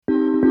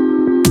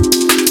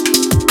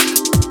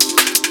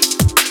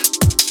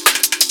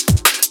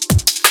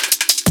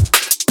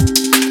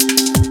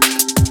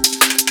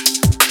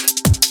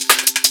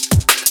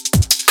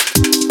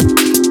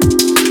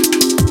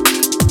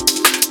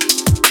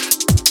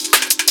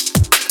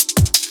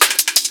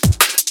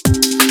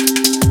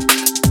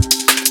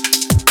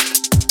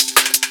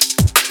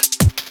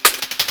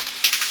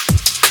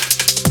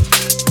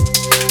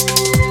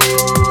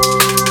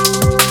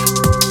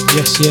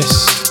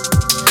Yes.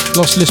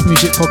 Lossless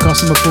Music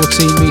Podcast number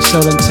 14, me,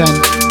 Sol and Ten.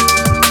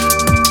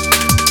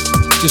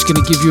 Just going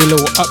to give you a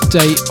little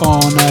update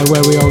on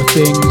where we are with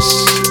things.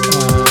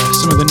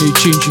 Some of the new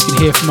tunes you can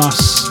hear from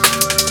us.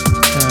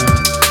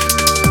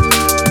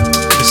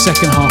 The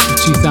second half of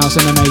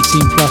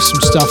 2018, plus some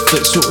stuff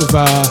that's sort of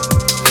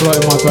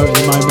floating my boat at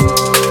the moment.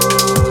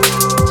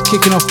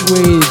 Kicking off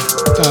with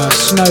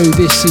Snow,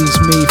 This Is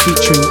Me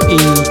featuring E,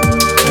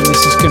 and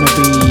this is going to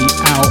be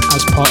out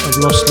as part of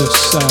Lossless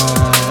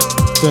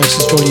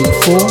Versus Volume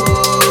 4.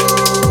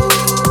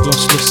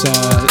 Lossless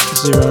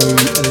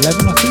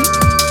 011, I think.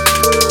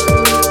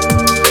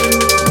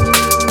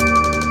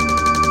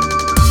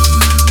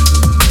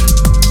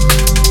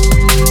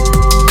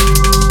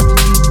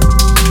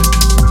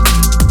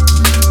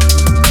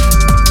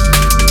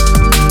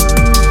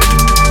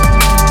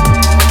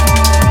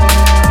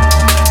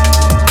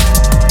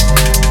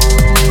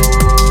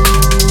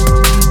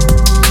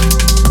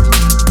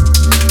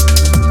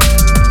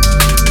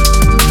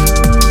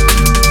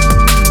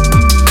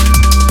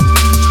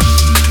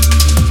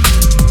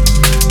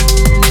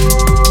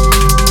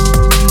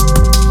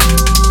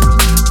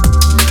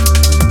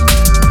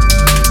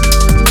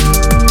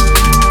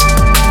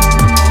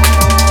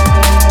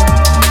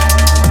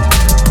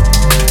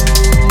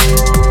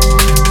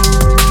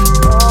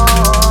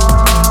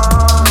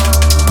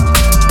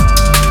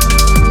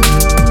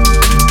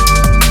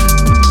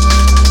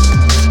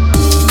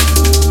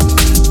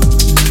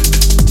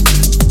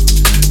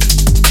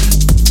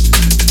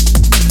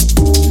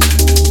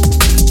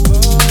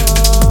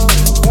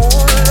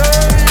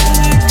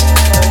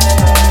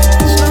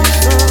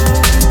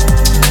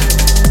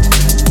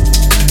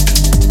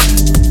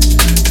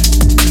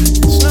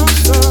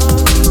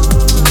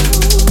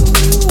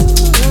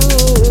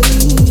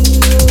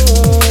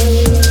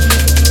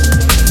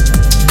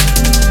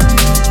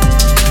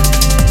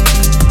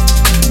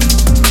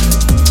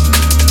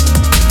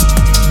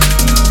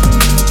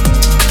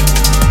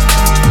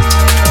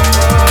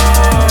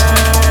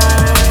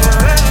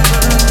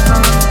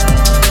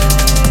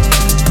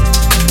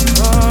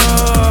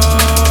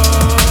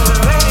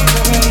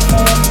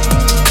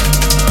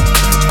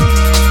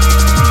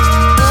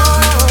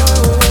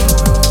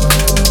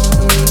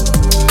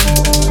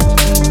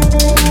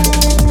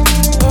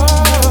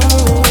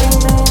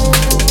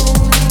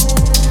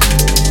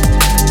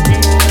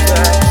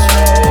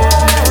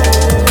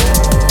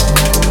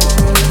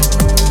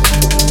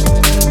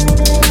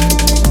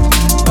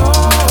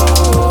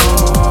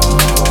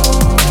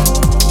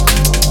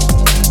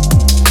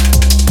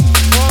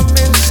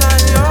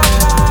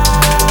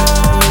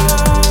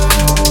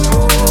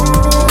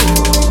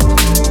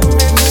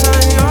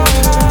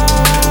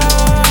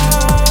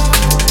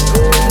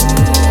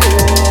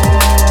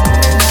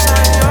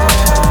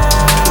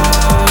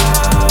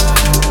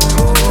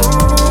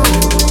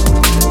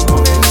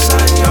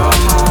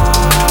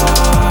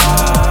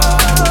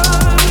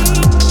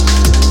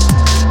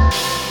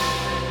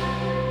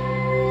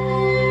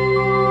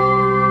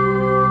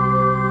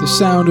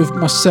 Sound of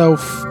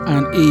myself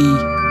and E,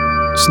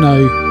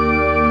 Snow,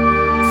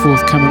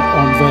 forthcoming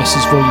on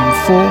Versus Volume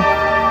 4.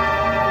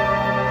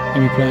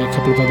 Maybe playing a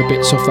couple of other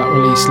bits off that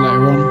release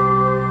later on.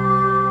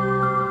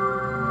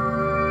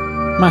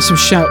 Massive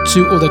shout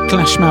to all the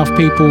Clashmouth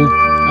people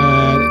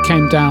that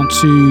came down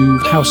to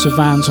House of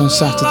Vans on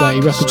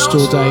Saturday, Record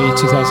Store Day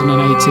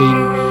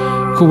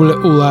 2018. Cool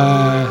little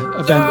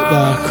event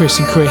that Chris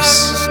and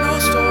Chris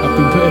have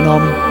been putting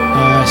on.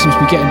 Seems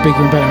to be getting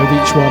bigger and better with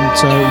each one,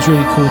 so it was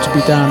really cool to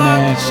be down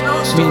there,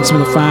 meeting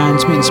some of the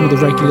fans, meeting some of the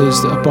regulars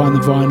that are buying the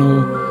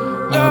vinyl.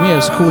 Yeah, it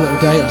was a cool little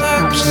day. I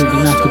was absolutely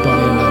knackered by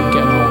the end of it. I'm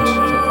getting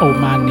old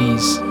man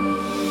knees.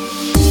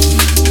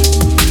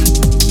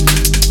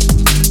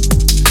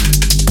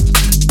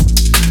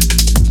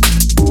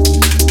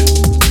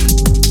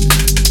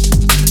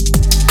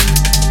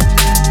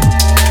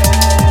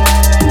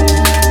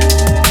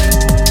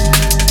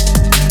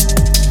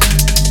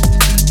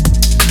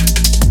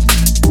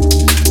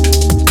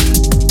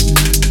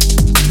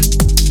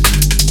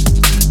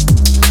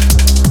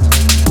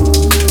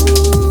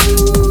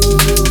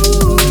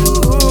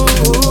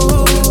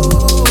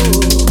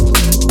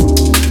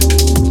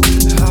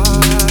 How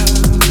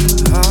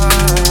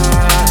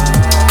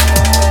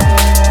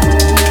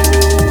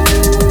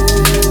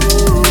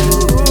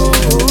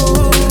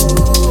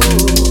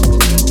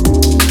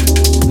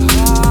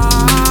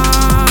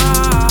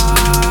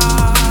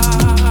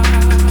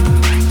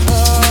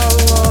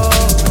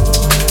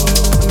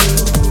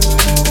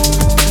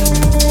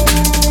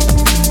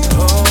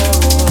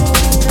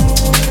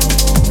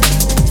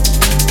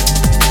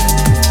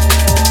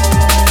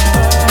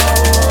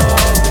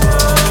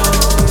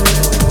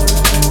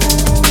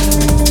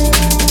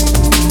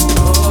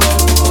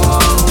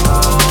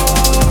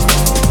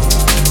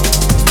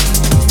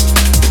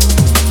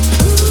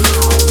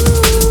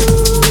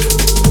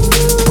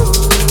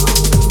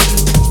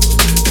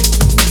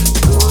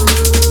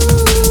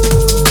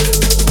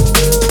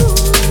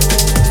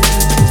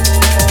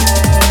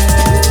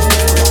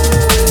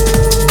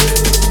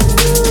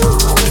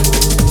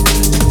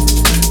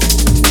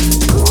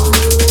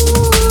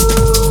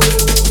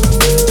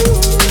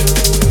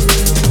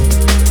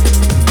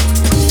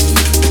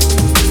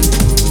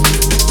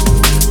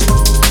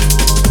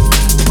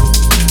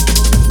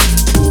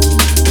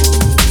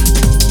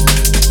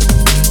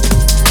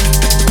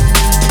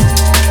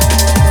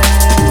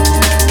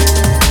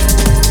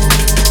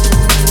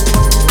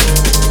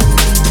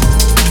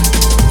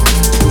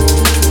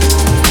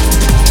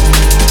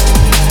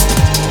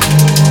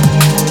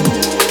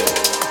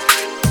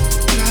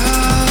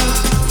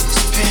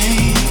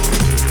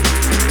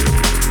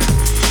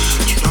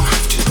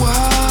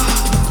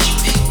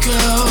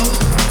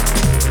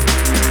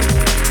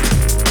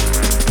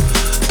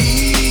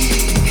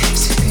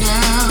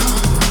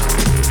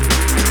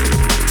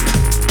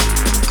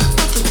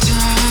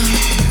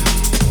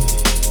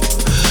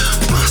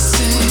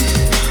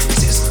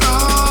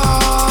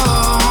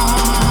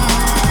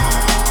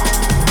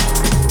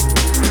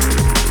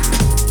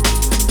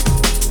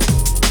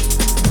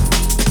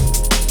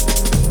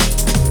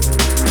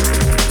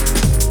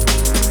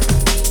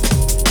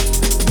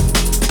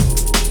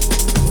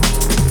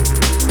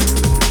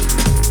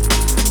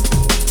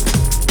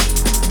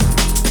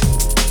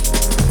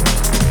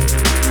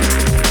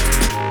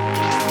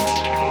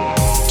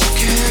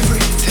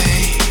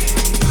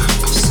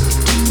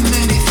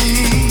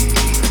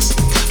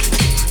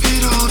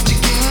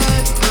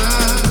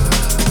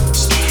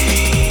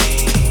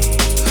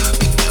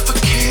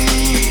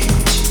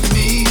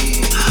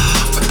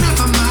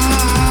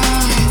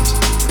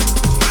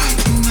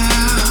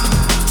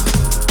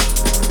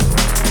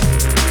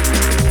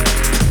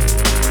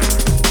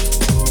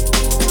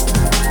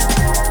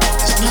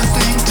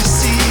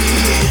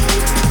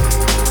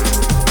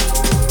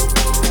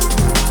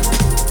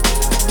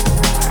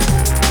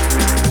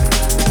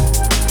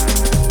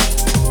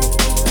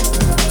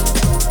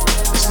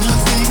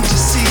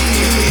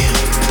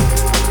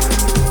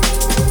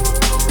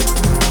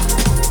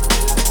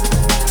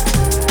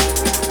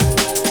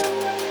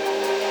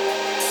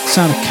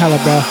Sound of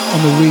Calibre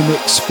on the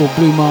remix for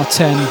Blue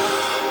Martin.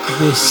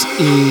 This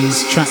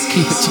is track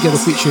Keep It Together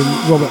featuring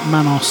Robert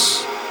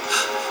Manos.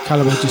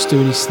 Calibre just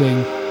doing his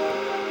thing.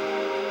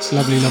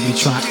 Lovely, lovely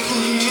track.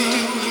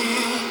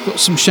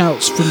 Got some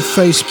shouts from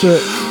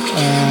Facebook.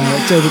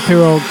 David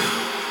Pirog,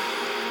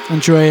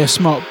 Andrea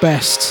Smart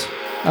Best,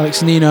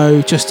 Alex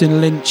Nino,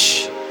 Justin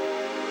Lynch.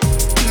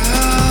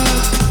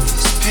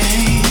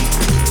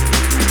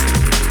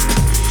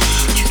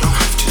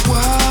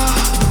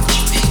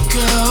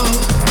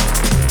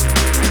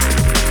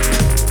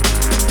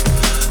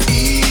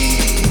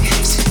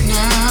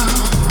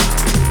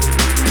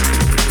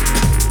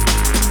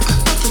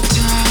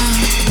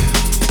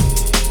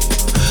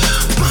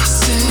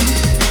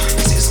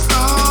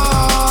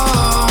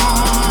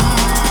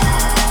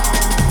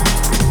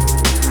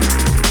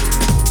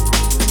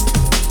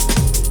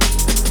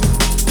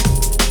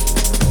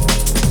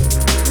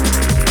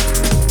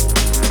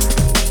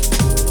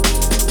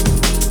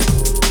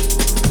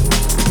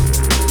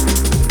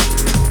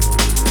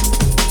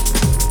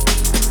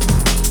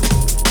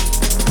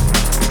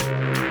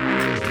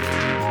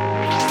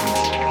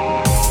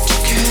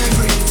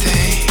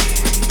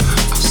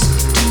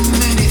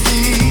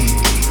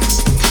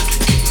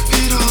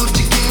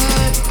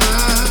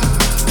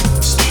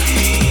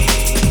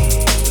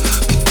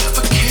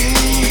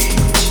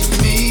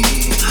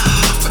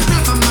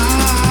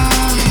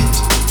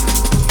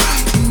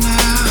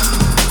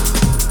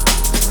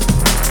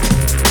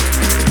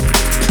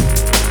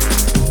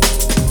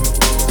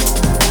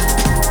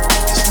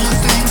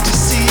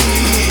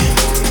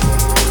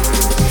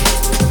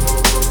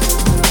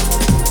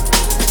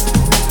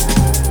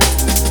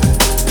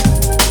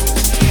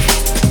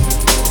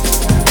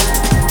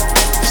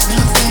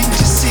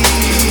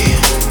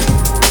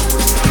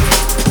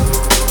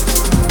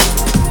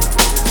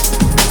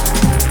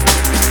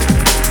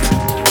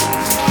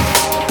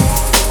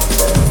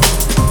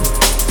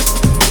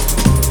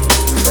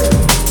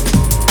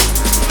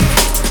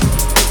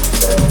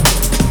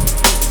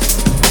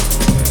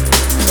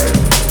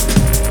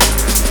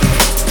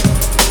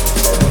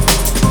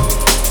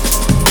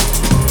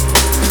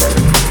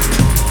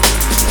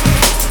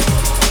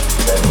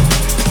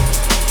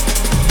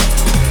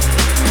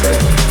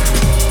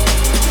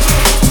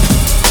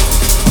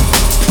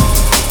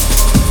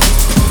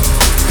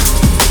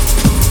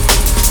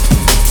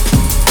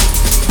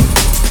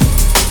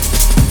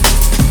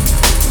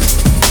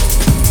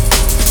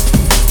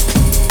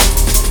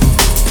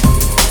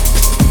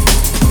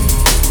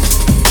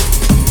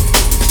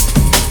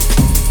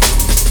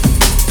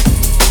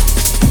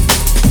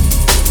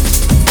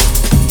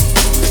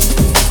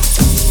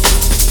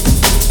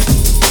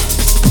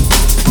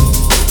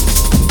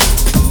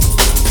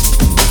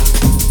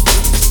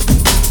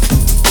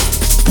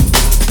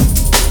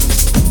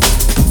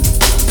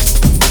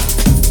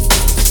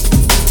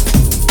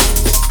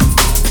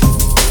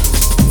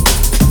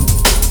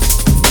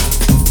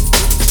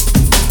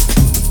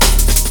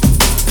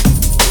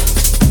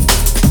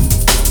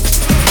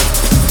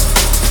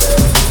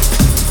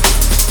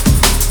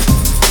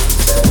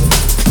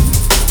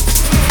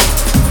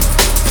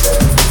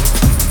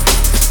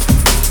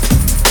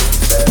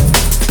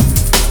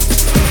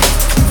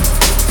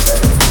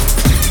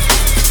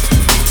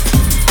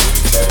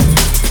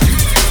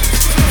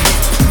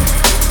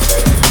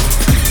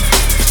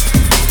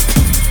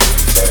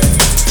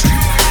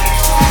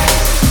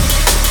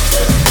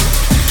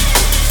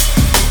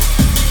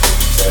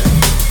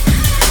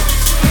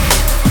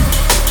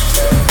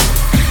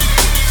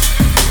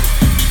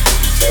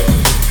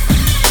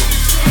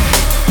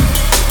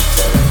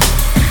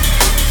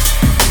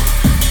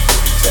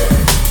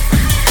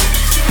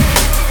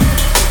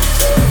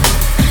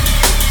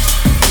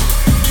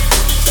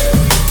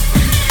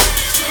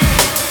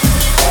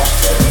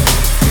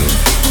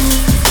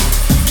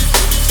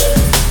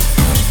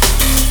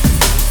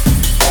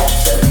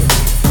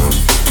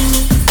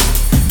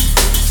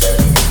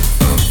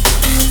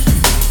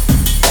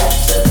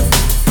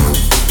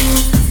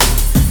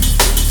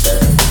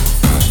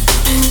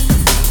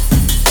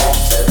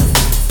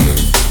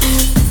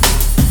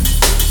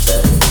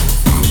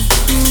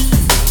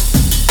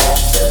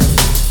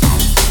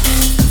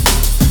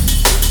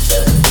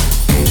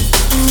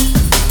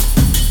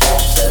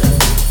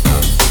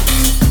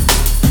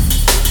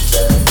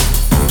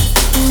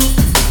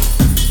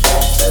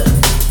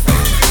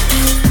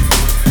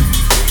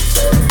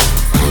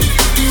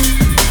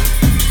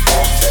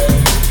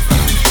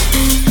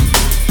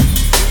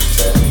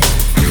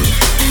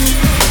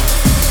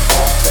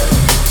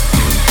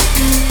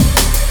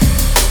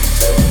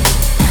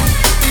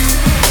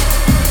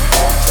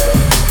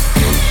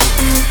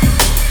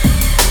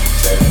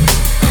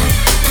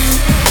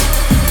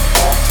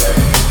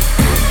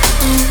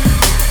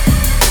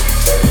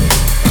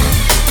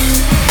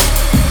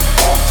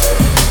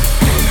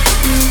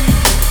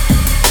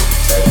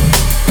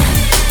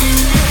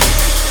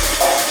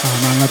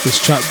 This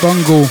track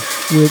Bungle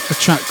with a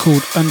track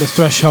called Under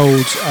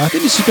Threshold. I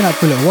think this has been out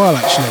for a little while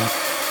actually,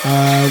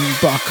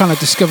 but I kind of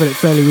discovered it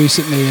fairly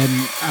recently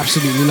and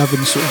absolutely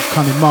loving sort of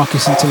kind of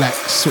Marcus Intellect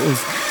sort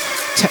of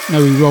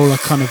techno-y roller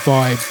kind of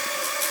vibe.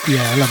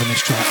 Yeah, loving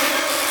this track.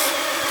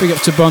 Big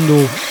up to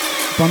Bungle.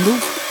 Bungle?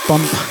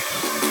 Bungle.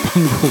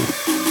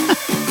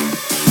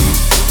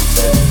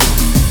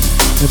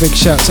 And a big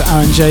shout to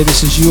Aaron J,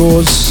 this is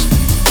yours.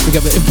 Big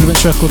up the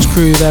Implements Records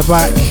crew, they're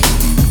back.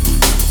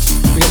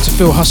 Big up to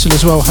Phil Hustle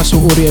as well, Hustle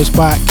Audio's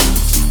back.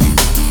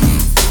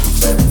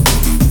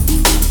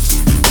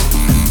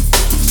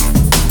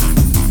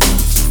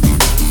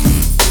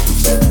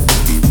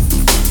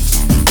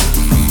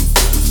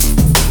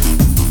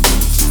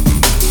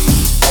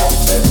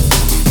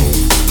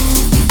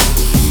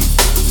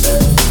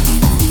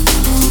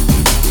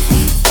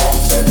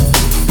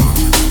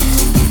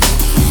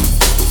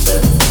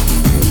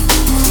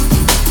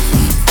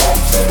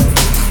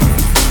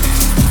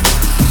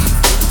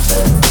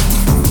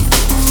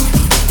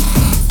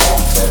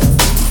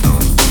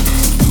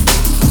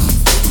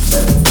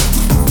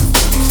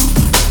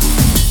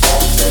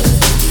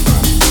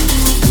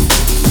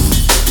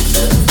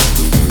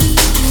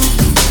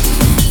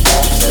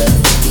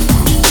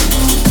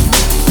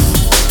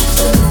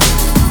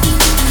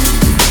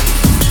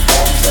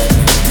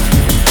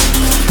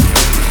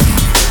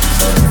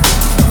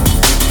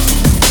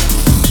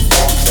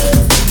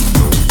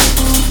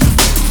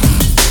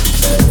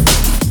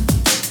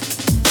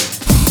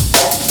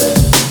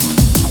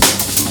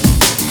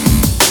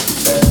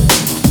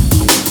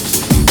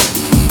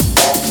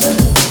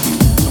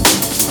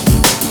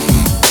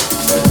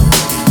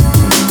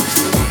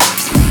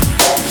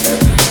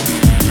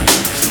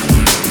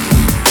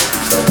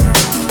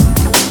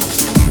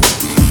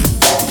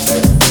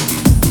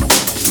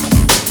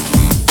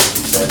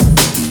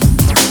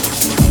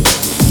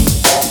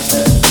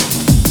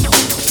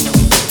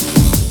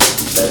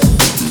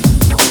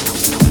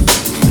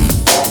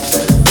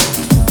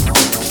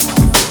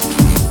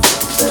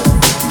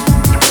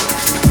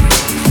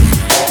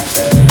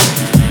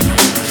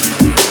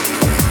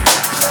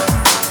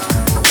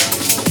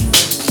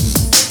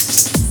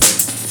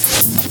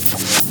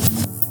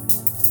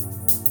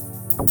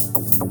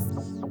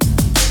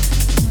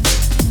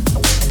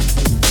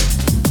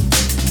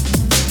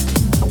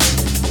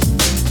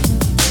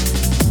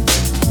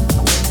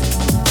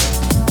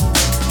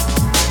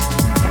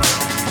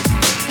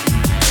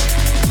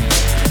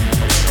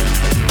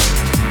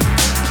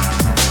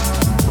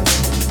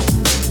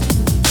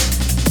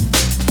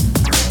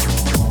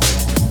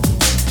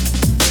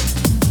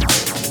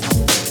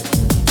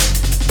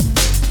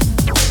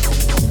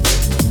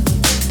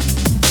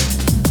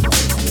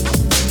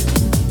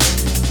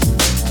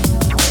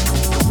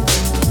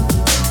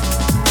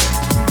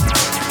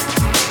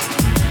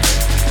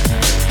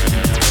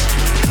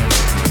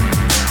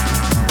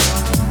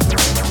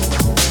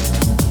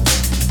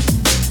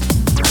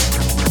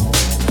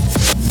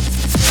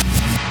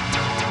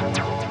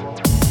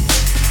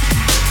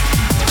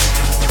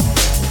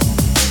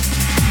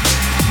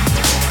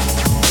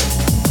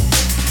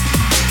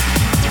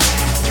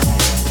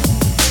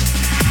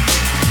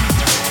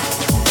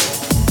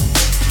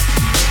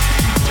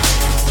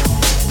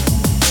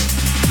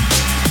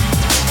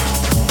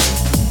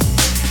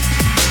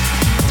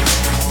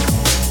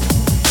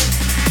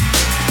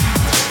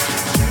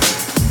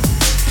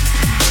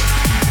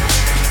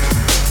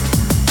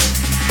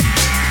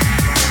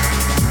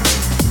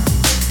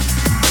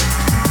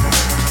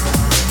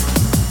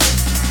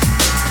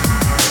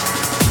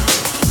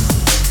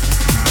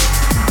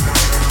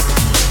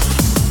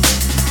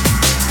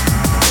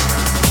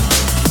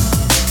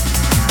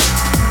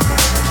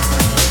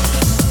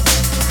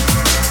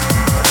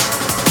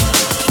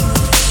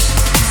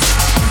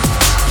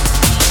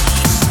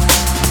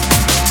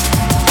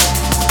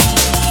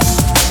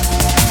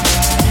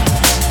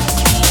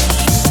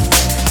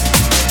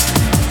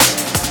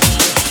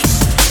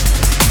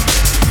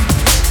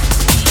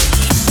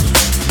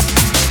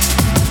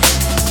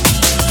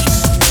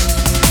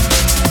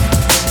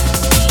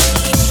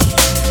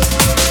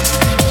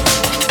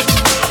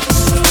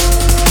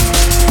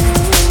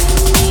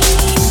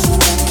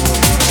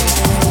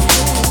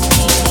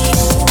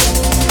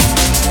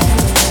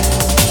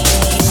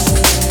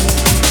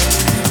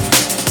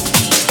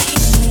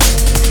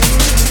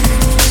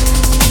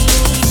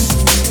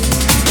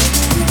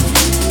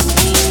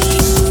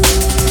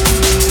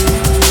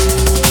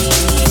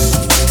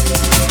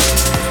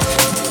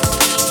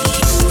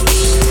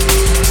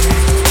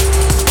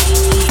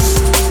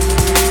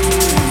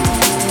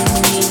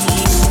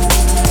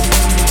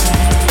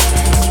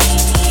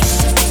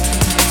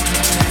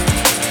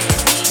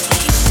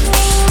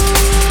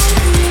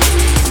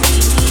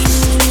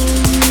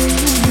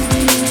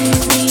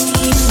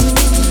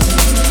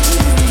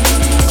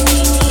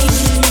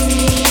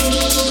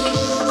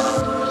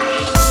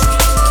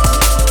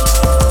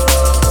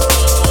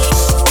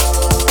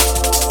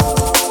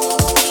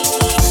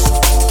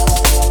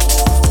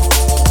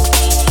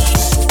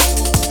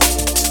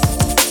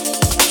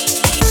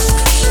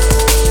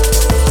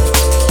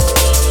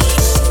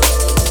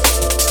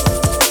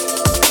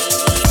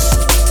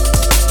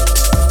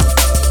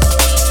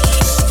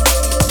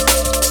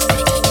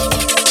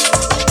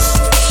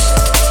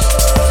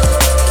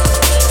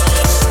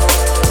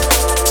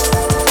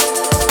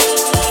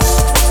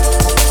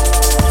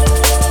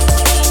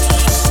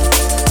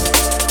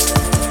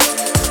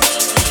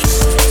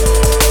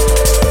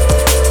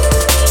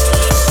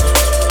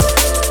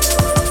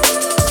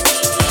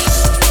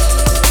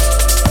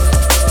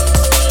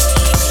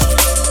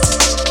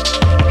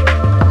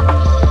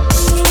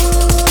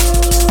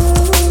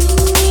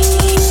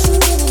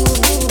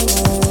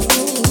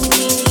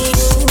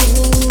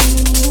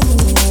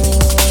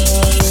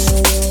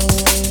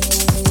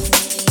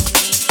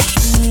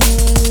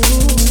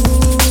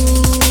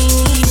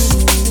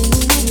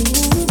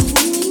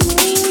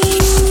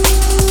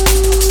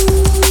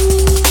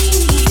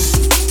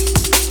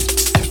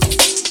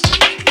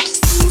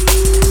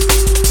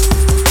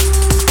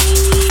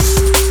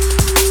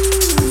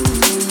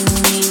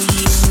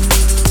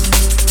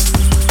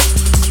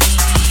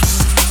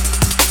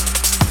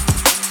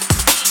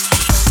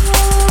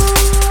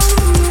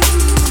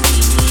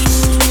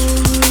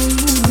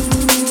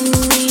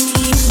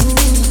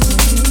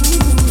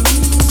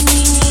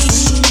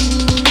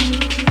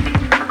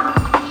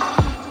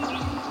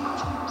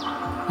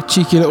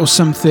 cheeky little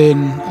something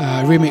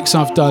remix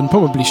I've done.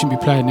 Probably shouldn't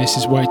be playing this.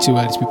 It's way too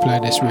early to be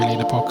playing this really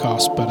in a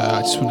podcast, but I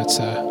just wanted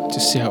to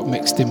just see how it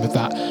mixed in with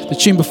that. The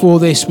tune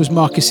before this was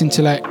Marcus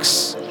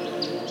Intellects,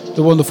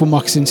 the wonderful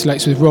Marcus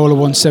Intellects with Roller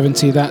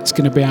 170. That's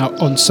going to be out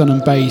on Sun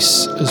and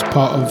Bass as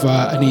part of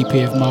an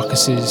EP of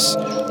Marcus's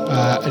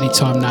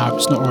anytime now.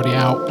 It's not already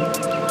out,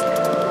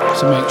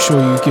 so make sure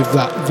you give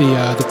that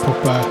the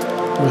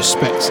proper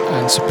respect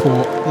and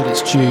support that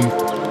it's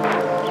due.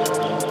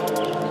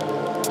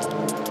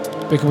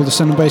 Big up all the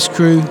Sun and Bass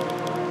crew,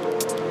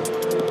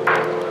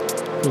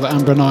 all the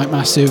Amber Night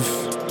Massive,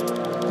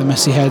 the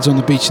Messy Heads on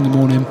the beach in the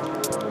morning.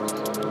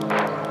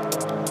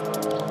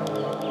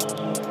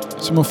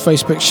 Some more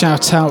Facebook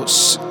shout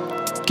outs.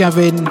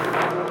 Gavin,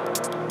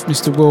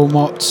 Mr.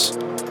 Wilmot,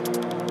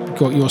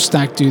 got your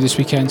stag do this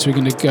weekend, so we're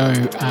going to go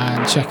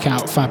and check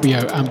out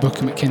Fabio and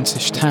Bookham at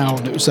Kentish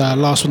Town. It was the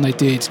last one they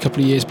did a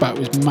couple of years back.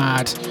 It was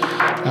mad,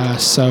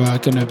 so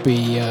going to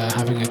be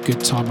having a good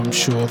time, I'm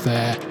sure.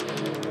 There,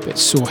 a bit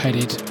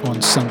sore-headed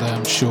on Sunday,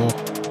 I'm sure,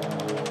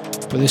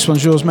 but this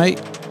one's yours, mate.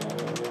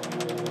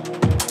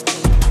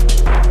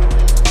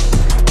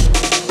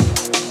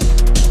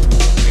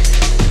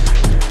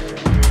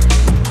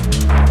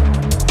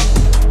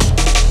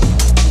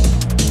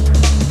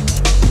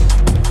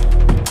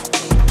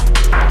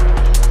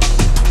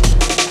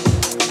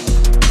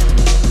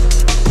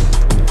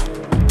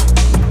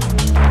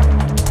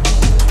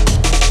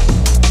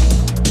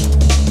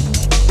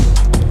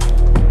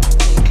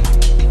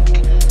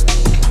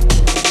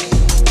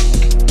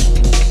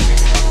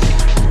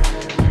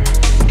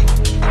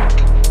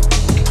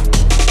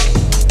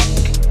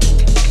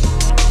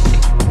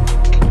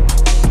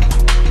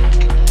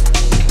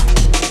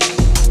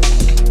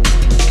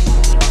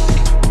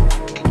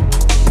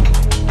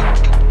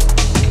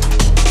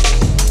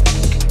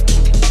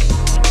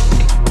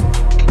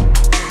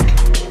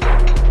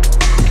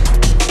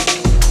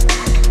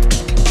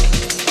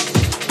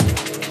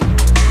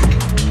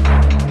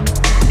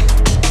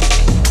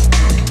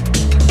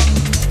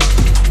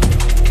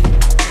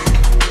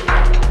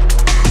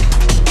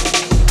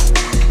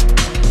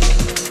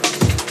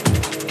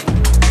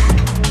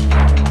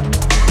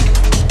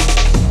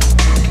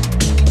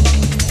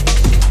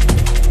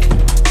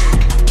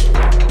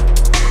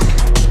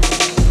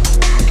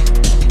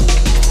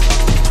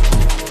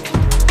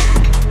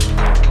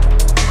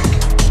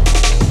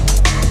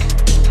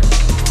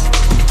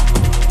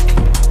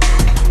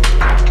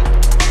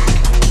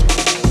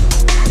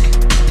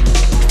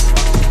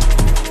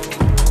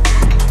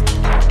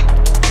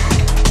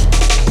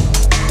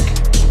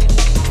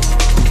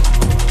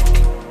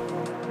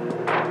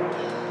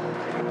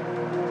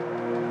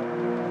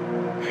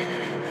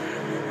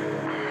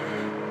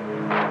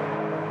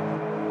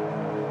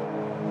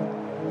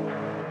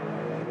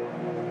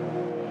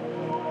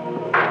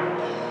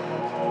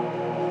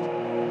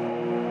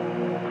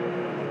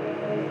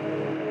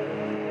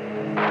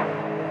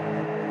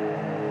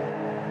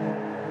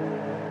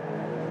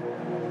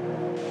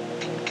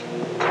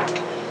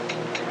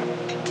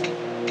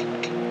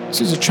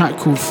 This is a track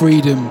called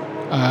Freedom.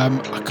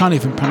 I can't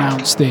even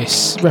pronounce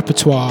this.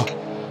 Repertoire.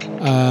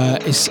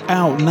 It's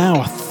out now,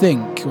 I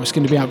think, or it's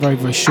going to be out very,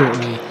 very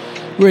shortly.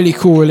 Really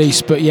cool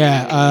release, but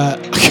yeah,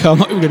 I'm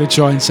not even going to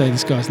try and say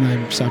this guy's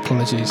name, so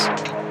apologies.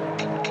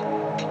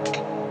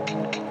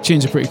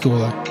 Tunes are pretty cool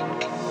though.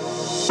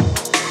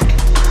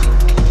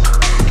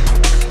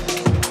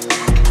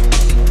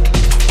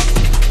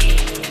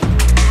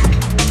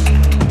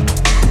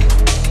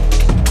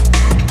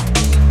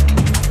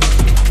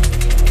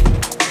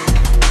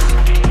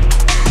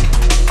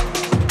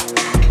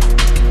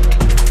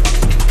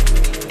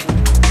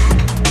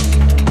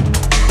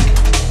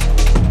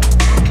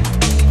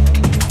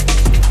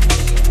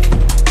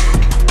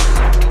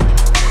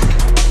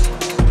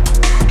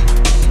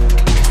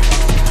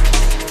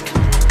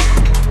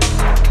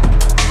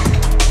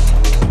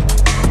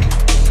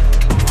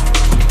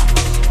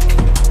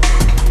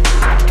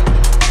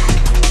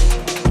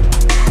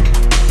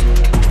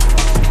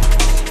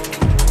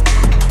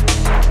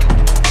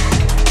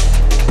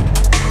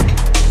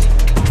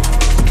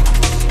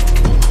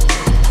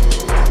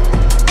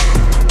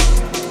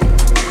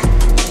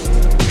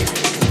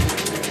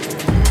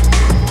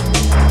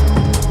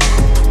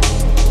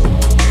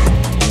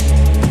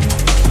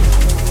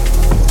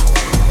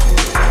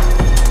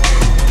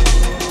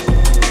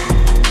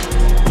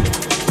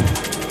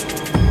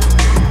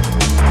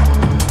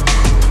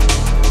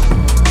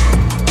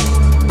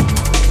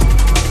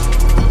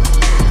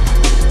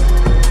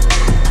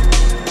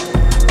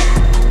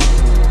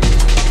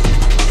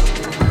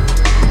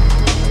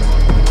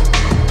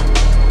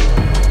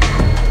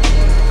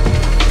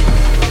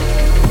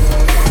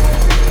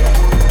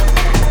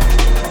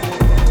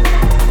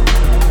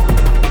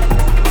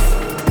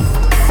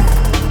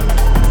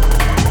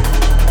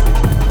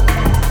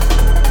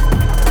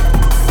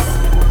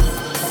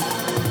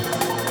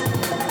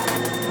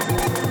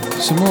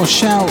 Some more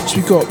shouts.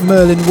 We've got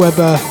Merlin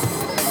Webber,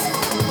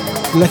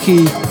 Lecky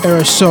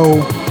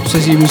Aerosol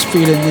says he was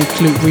feeling the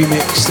Clute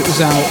remix that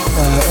was out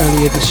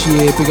earlier this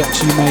year. Big up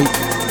to you, mate.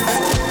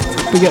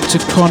 Big up to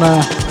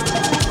Connor,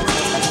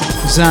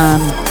 Zan,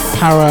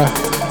 Para,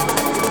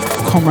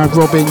 Comrade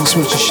Robbins.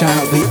 Want to shout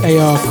out the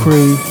AR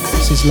crew.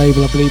 It's his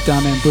label, I believe,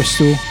 down there in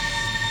Bristol.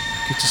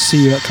 Good to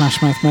see you at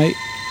Clashmouth, mate.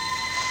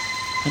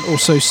 And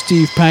also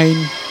Steve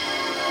Payne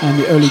and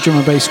the early drum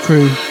and bass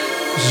crew.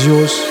 This is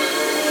yours.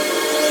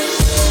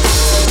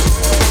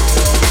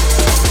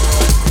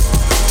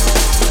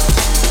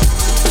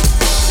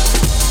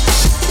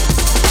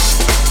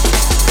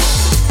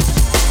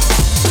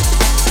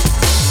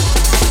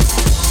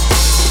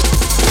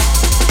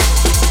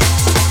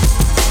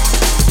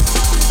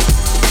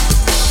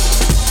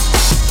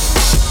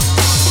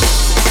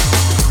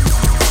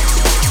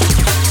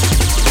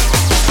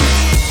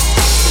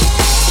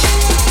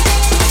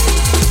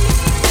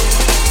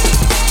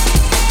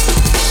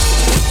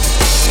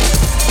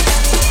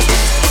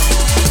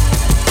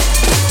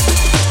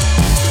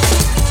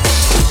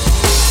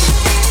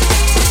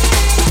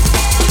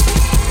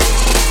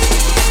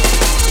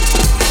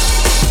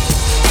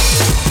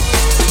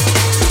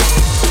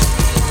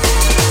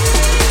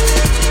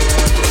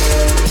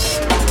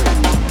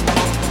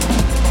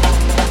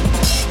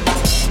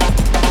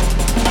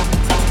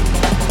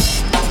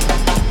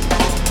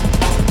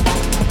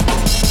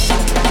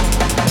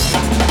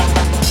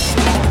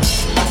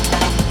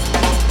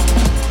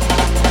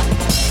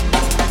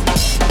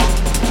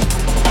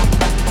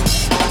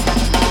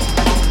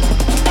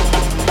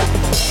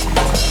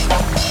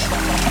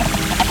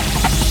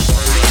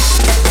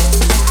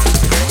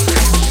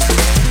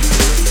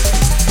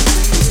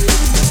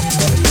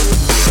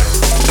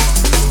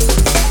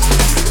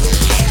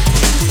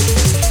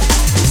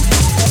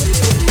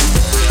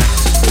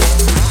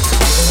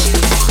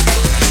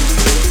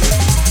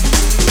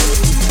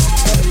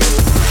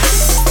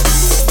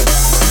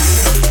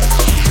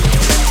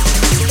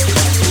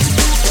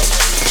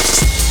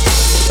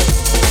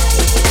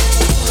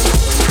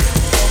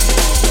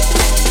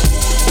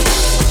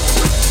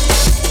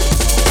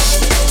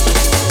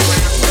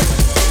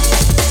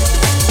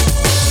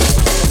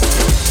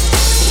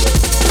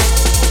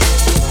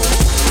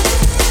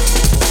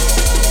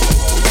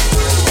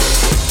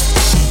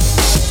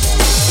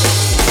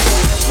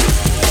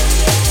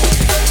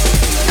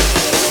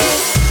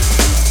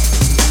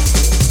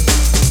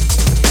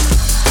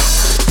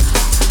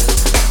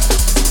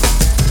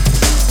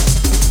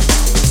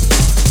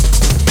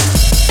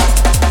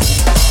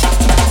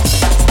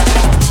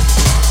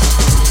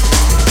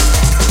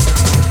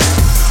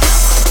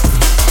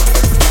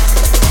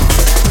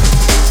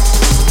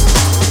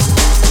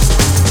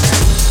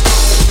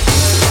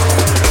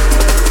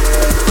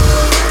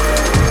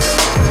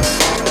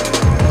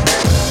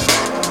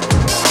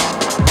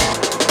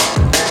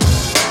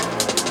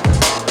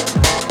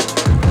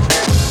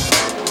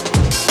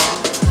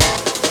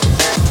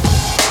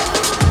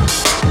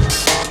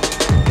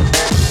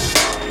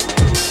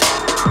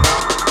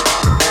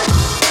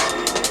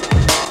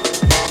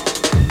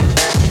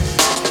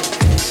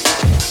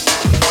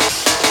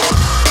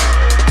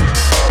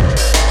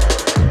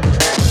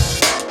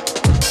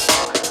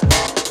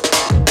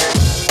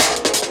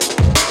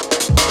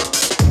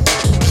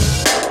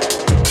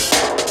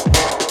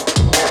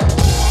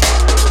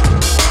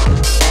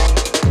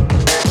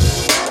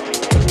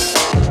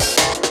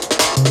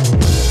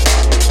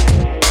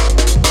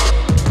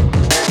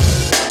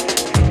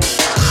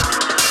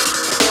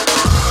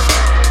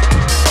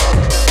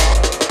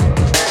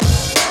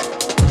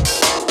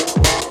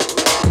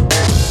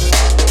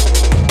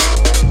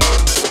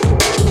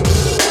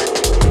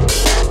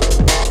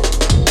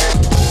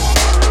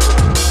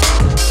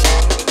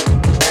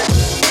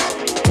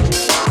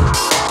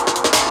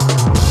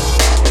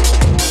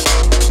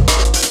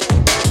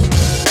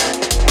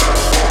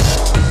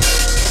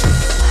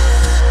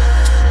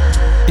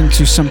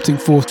 Something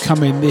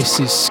forthcoming. This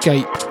is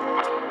Scape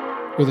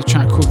with a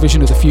track called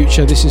Vision of the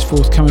Future. This is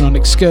forthcoming on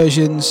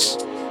Excursions.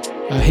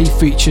 He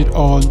featured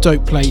on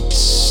Dope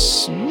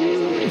Plates 4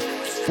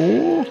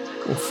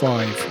 or 5.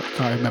 I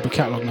can't remember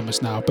catalogue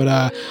numbers now.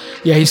 But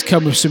yeah, he's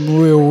come with some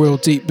real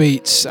deep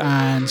beats,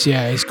 and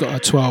yeah, he's got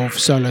a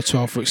solo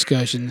 12 for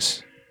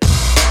Excursions.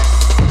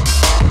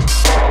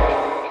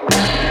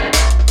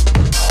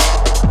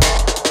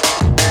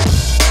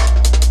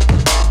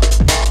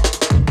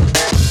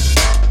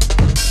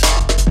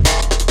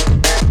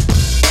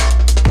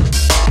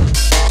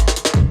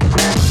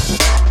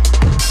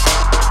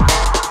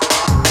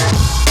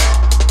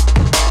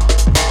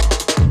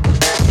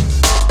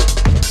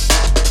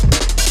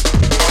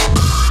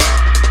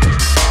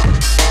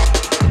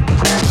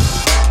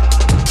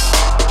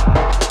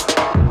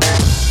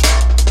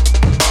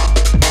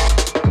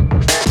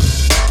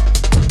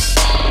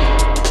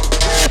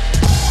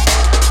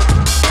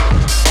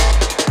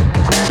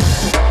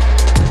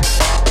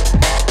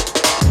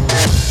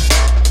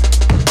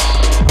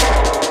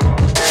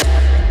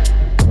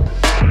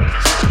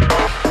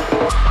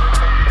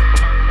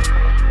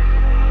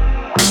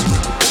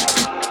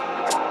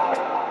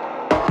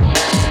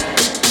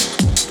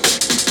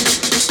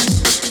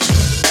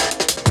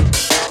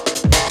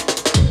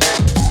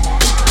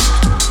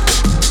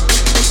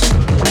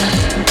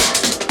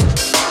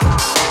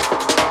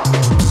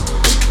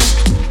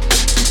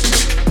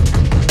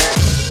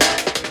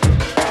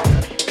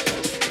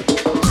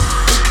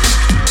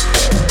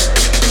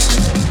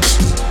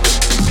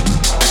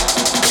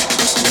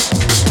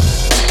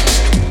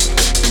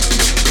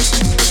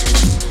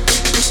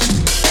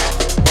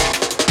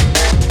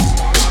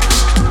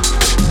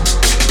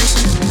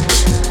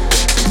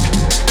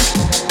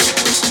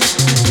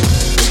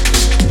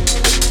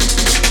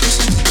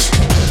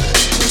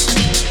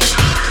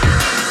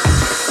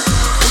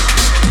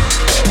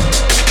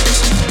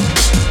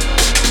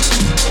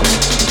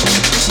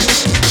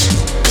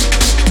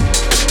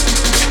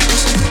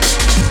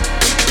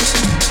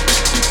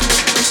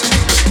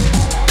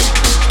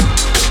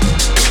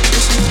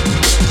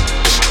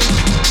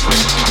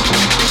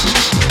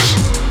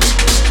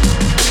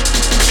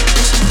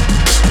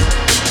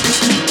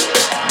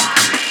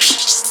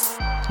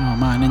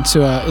 into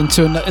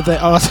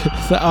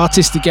the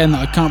artist again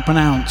that I can't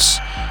pronounce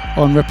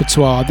on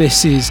repertoire.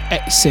 This is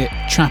Exit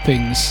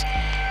Trappings,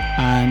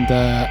 and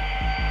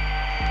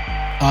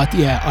I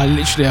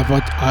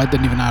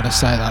don't even know how to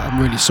say that. I'm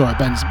really sorry.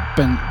 Ben's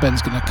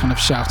gonna kind of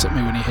shout at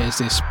me when he hears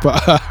this,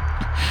 but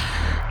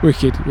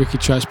wicked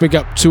tracks. Big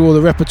up to all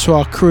the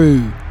repertoire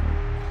crew,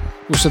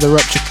 also the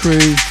Rupture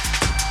crew,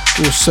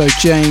 also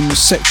James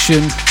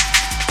Section,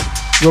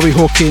 Robbie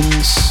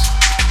Hawkins,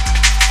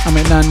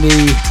 Amit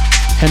Nandi,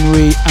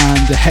 Henry,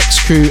 and the Hex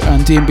crew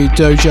and D&B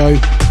Dojo.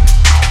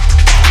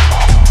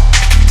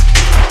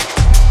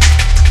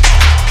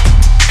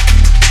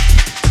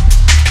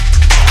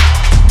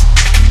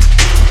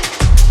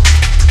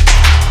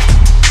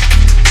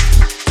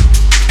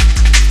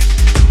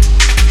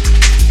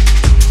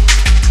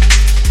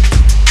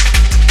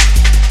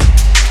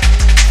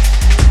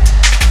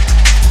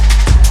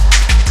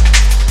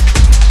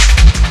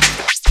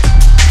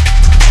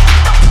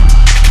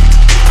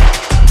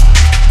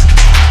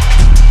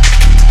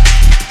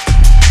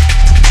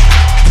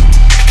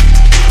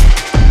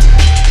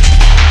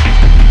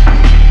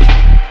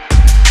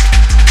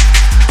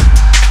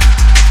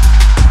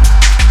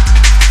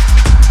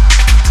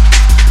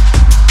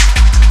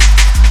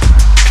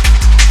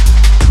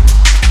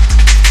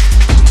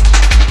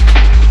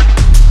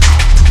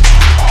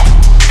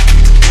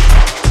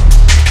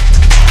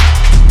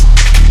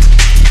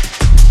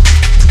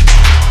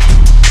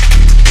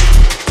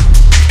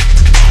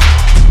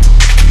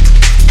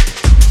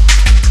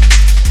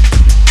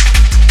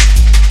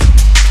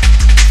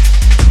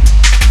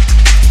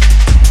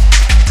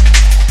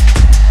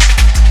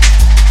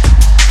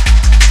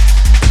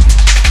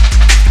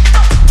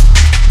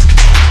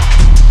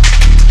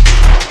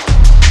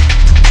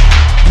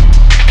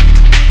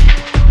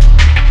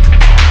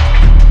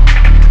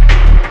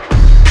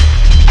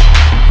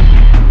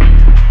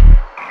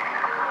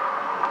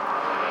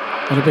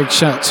 A big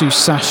shout to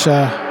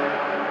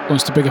Sasha,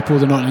 wants to big up all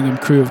the Nottingham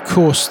crew. Of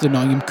course, the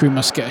Nottingham crew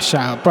must get a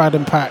shout out. Brad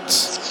Impact,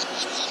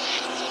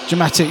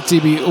 Dramatic,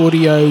 DB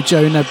Audio,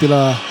 Joe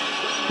Nebula,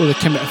 all the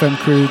Kemet FM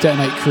crew,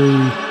 Detonate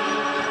crew,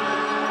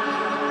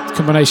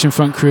 Combination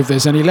Front crew if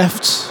there's any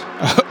left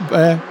up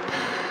there.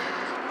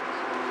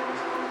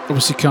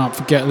 Obviously can't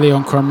forget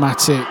Leon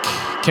Chromatic,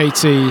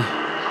 Katie,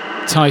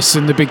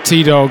 Tyson, the big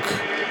T-Dog.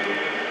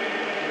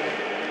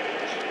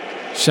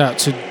 Shout out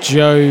to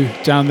Joe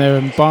down there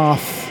in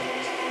Bath.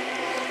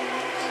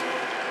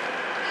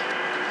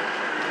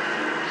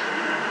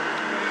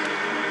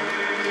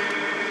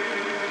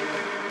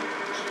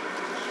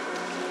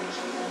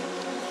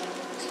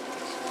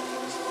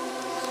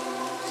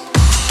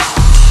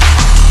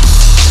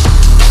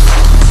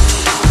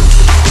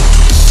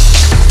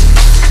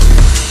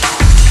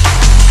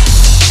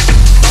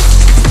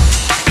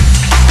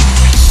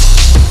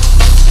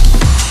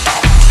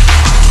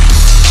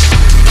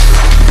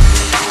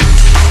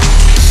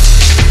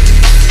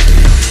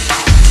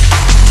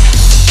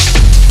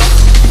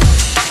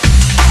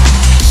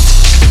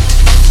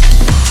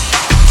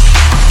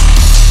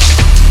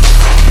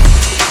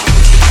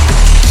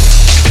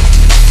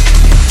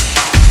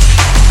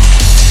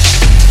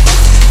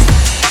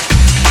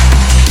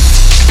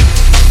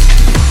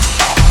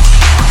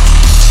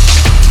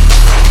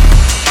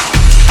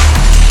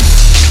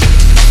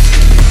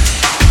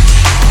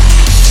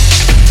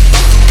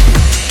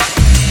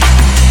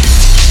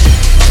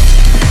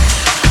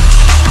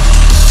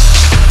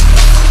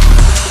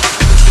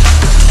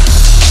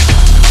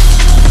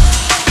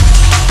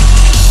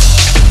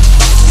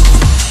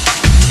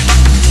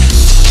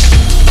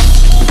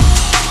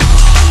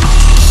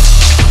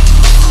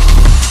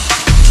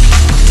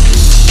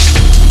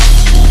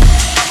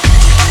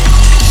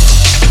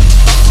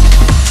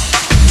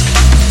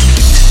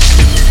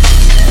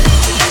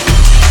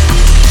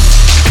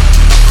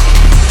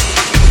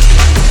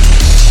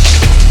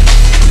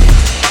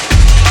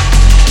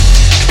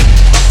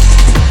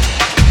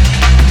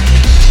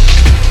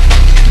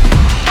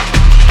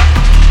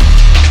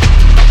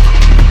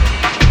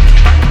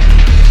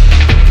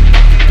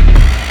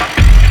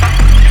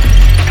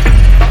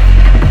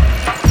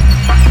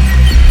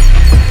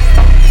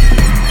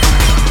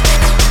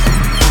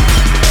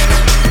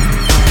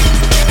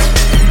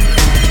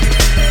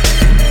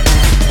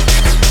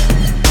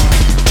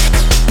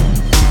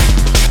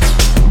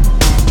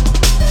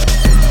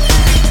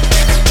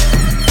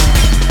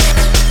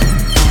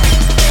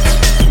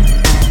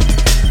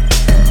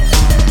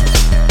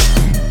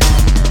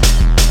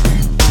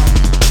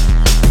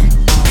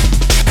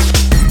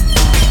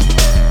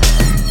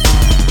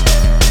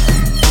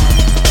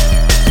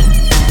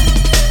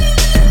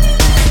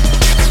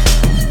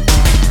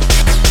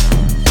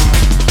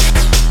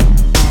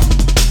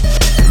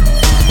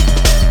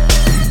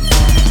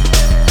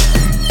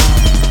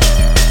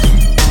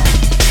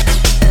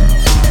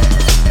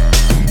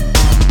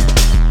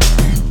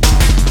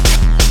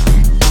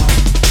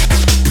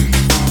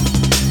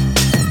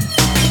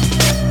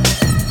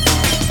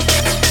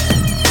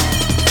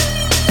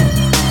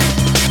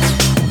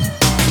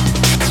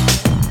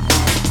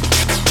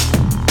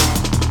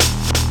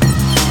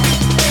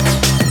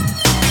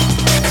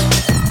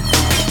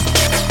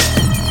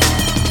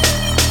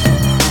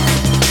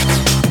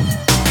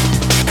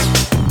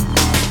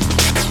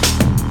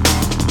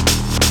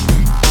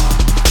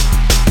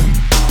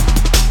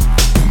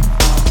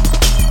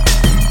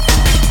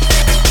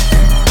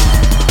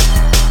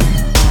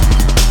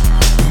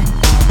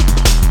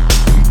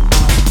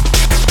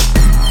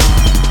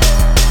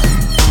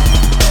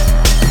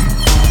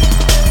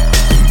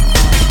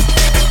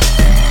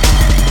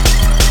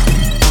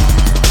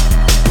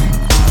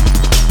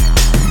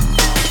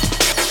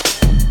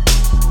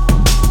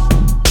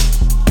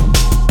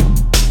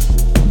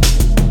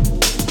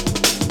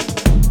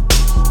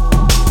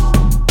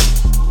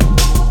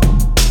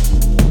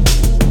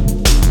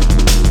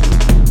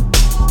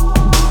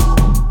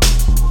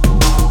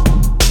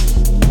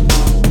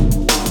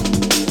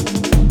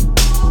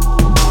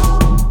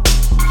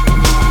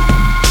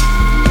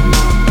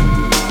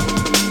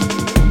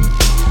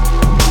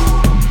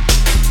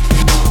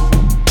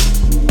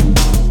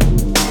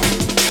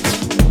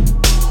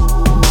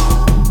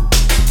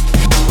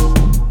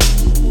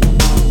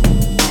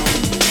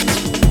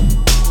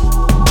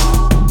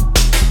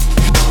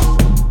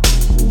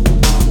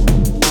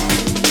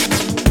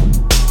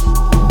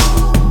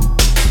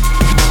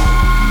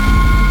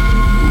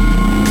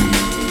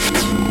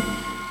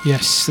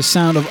 Yes, the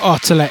sound of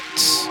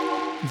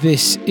Artilect.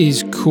 This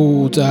is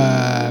called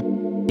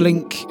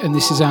Blink, and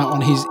this is out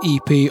on his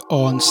EP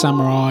on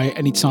Samurai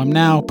Anytime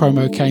Now.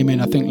 Promo came in,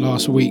 I think,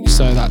 last week,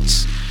 so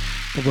that's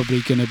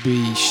probably going to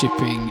be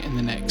shipping in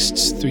the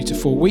next 3 to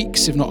 4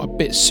 weeks, if not a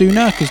bit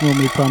sooner, because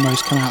normally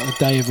promos come out the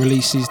day of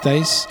release these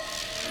days.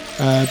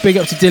 Big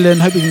up to Dylan,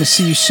 hope we're going to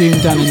see you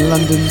soon down in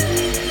London.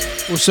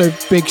 Also,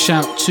 big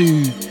shout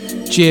to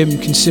Jim,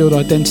 Concealed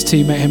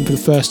Identity, met him for the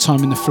first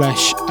time in the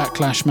flesh at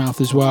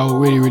Clashmouth as well.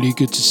 Really, really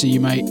good to see you,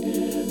 mate.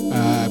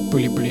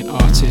 Brilliant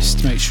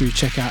artist. Make sure you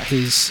check out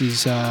his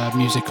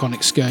music on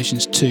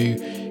Excursions 2.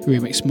 He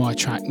remixed my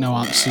track, No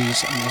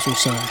Answers, and there's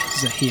also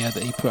Zahir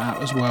that he put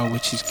out as well,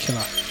 which is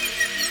killer.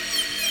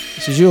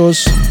 This is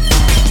yours.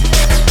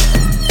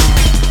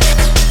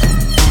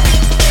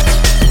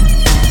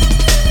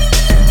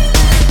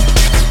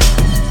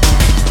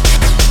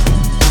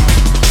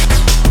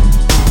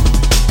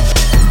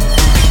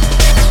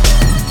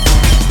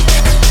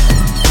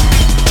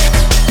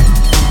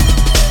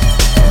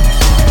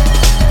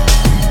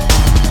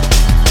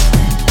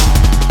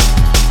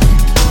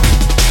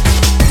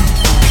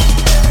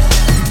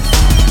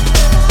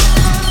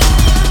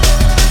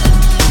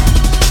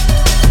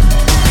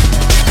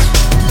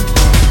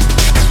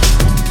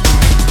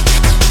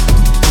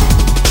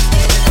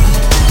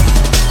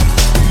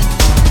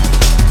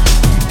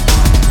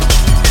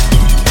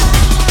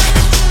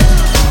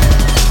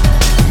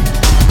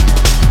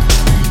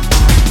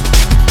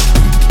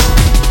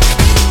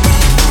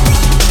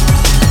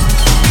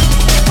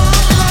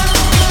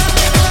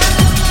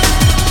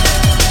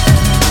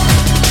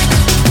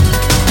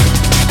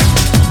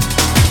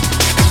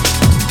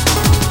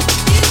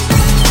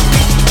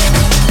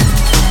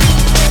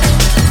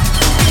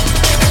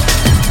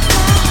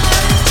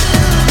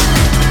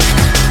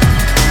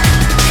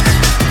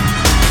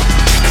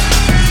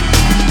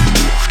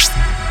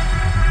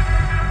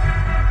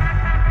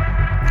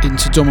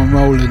 Dom and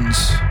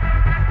Rollins,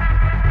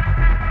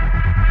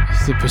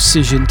 the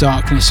Precision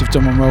Darkness of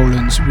Dom and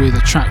Rollins, with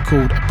a track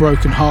called A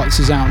Broken Heart. This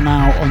is out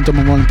now on Dom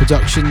and Rollins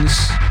Productions.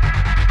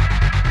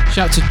 Shout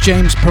out to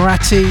James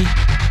Parati,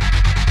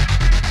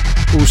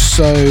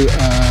 also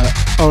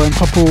RM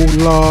Popple,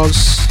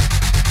 Lars,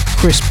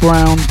 Chris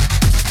Brown.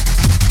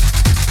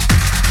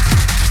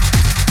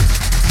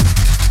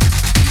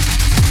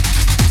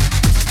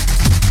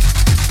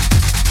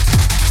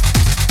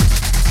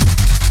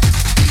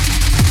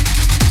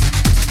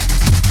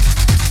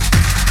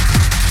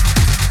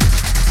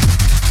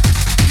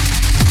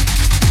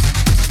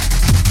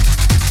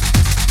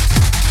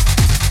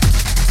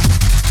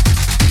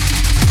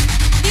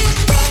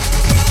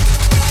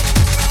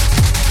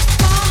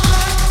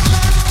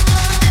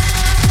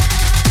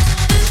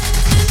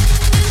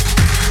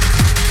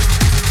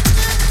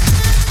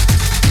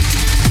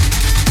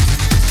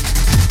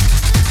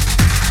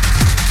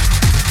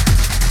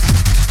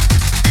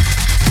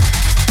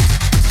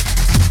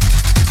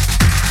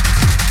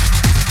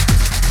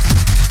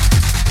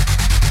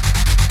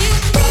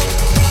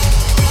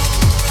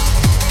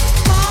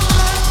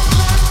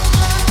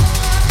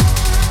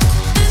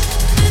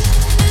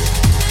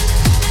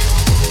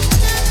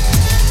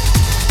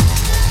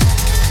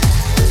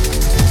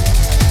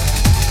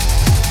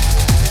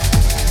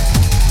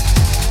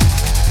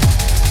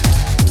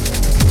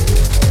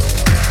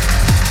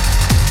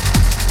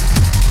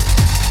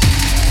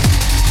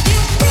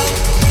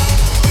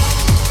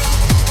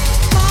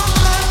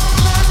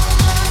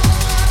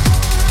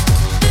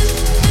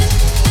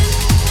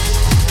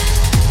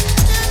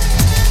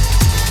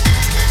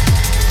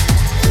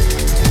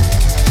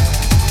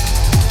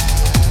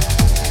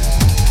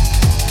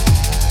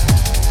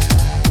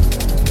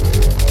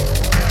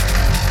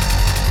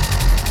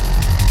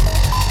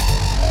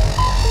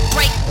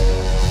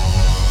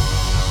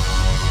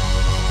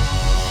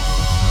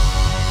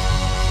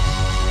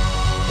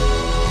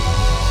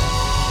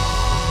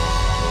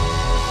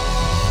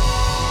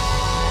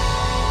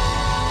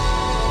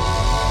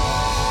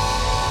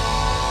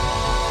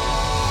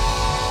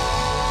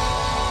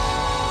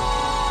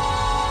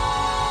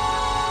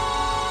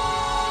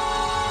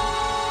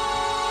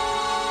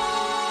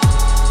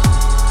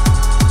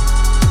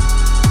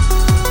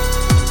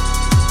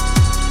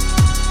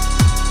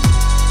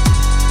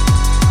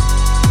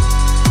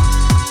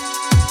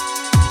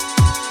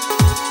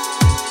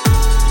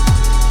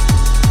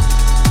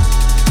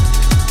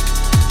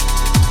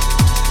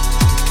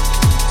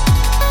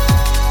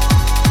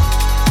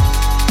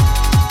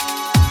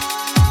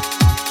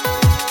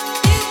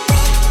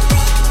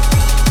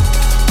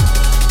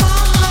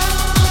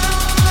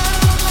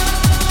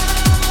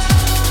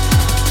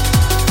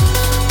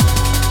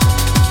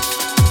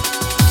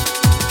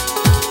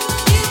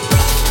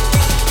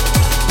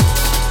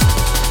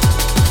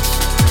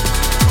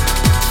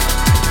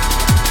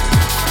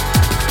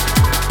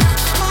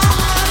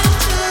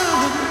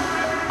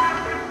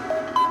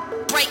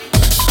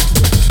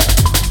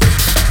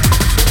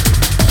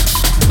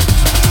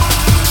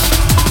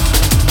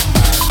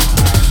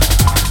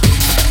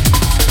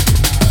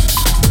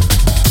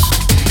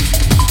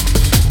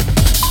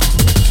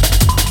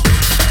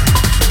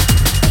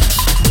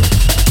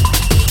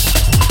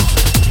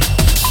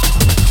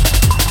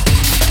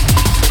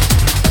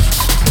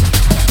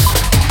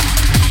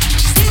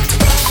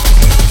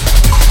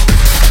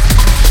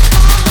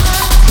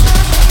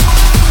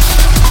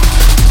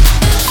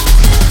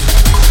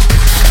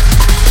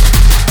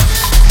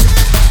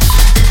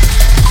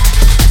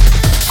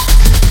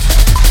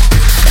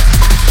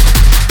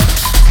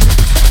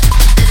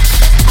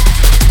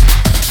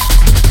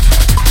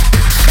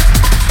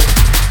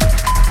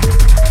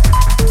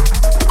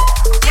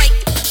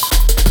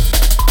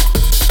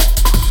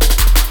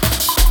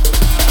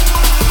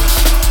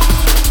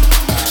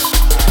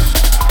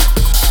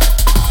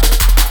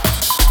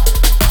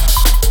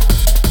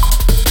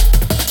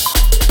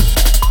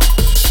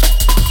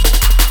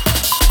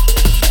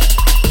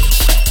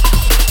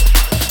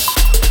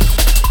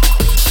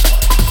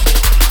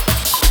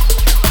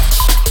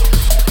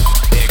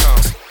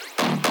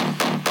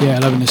 Yeah,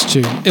 loving this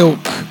tune.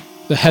 Ilk,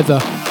 the Heather.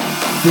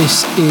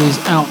 This is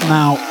out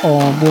now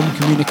on Warm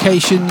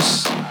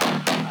Communications.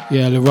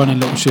 Yeah, the running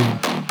little tune.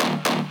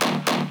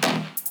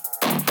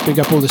 Big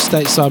up all the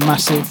Stateside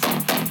Massive.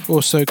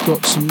 Also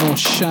got some more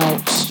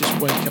shouts.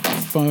 Just wake up the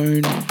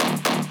phone.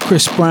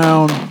 Chris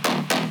Brown,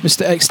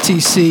 Mr.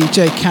 XTC,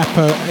 J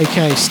Capo,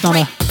 aka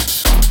Stunner.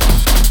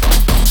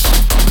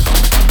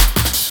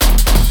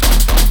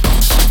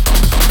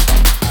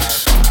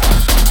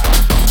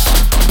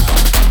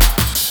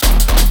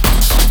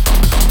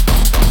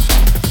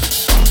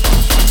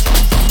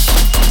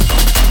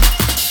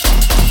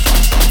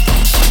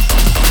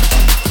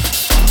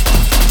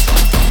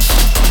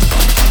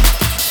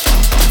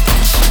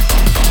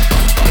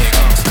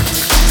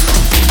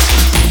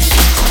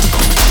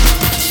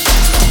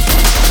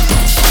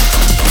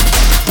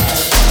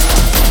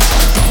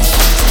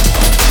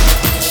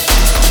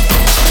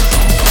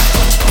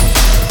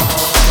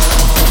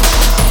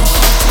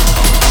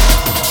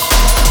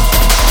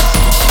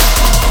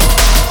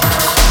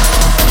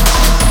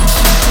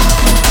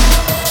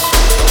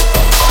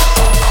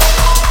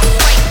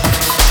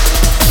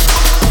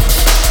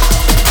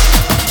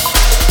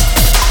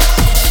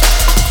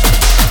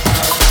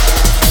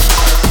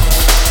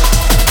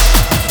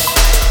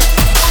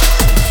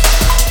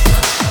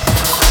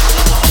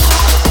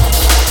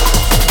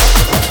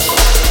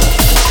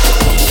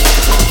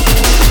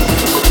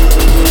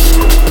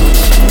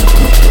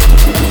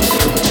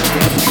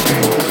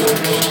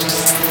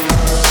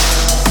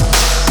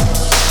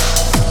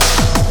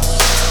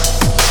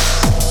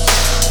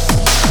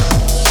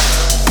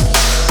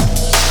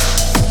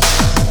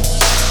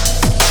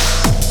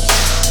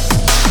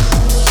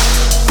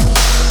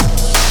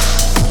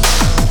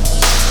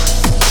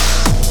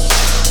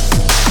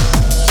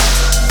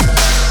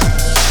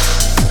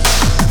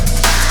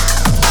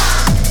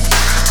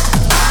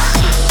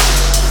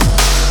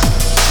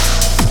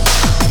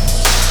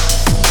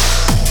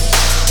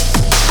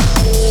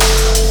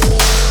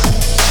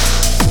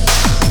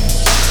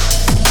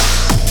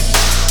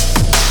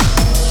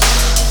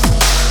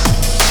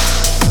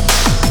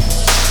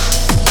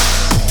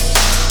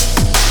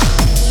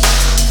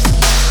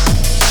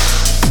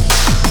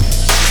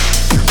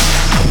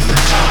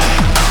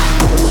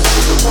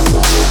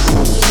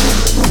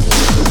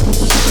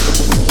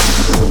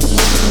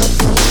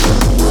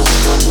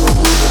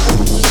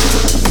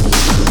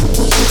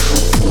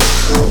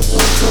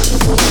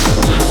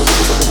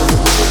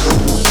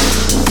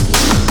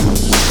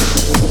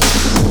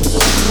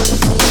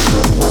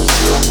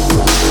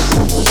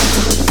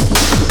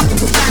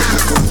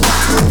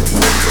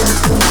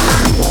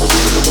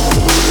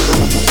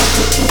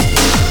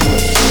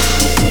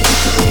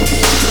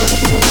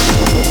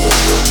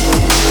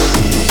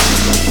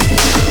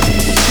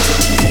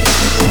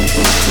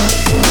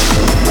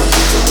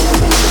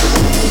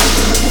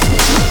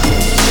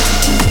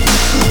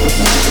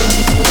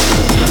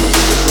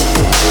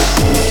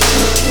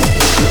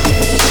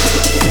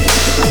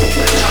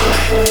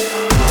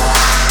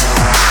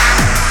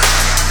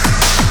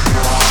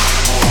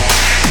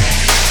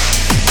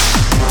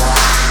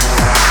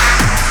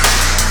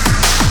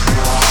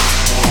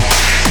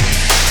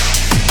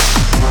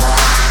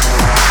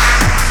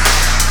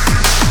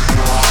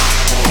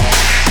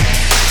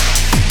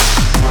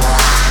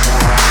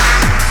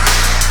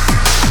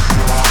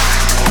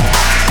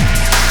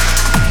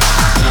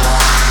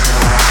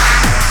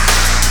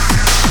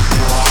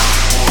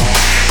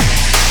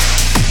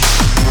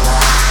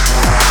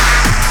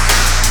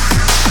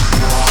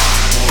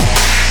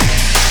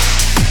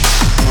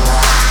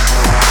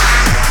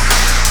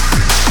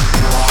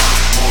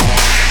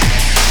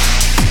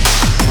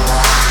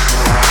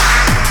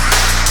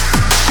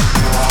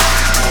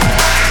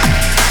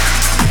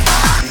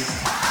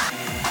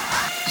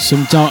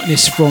 Some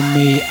darkness from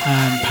me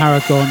and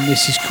Paragon.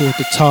 This is called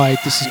The Tide.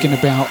 This is going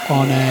to be out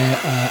on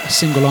a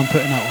single I'm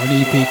putting out on an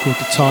EP called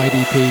The Tide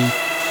EP.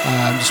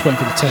 I'm just waiting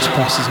for the test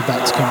presses of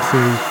that to come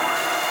through.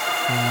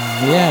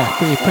 Yeah,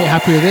 pretty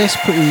happy with this.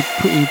 Pretty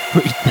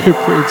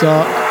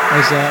dark,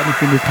 as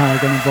anything with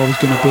Paragon involved is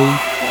going to be.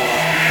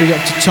 Big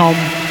up to Tom,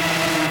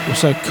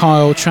 also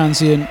Kyle,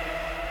 Transient,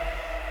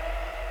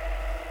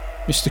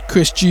 Mr.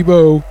 Chris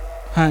Gibo,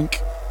 Hank,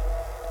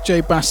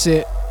 Jay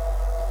Bassett,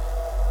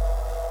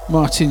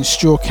 Martin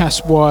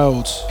Strawcast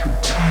Wild,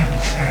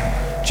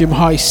 Jim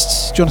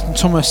Heist, Jonathan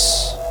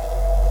Thomas,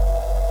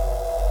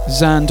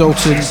 Zan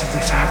Dalton,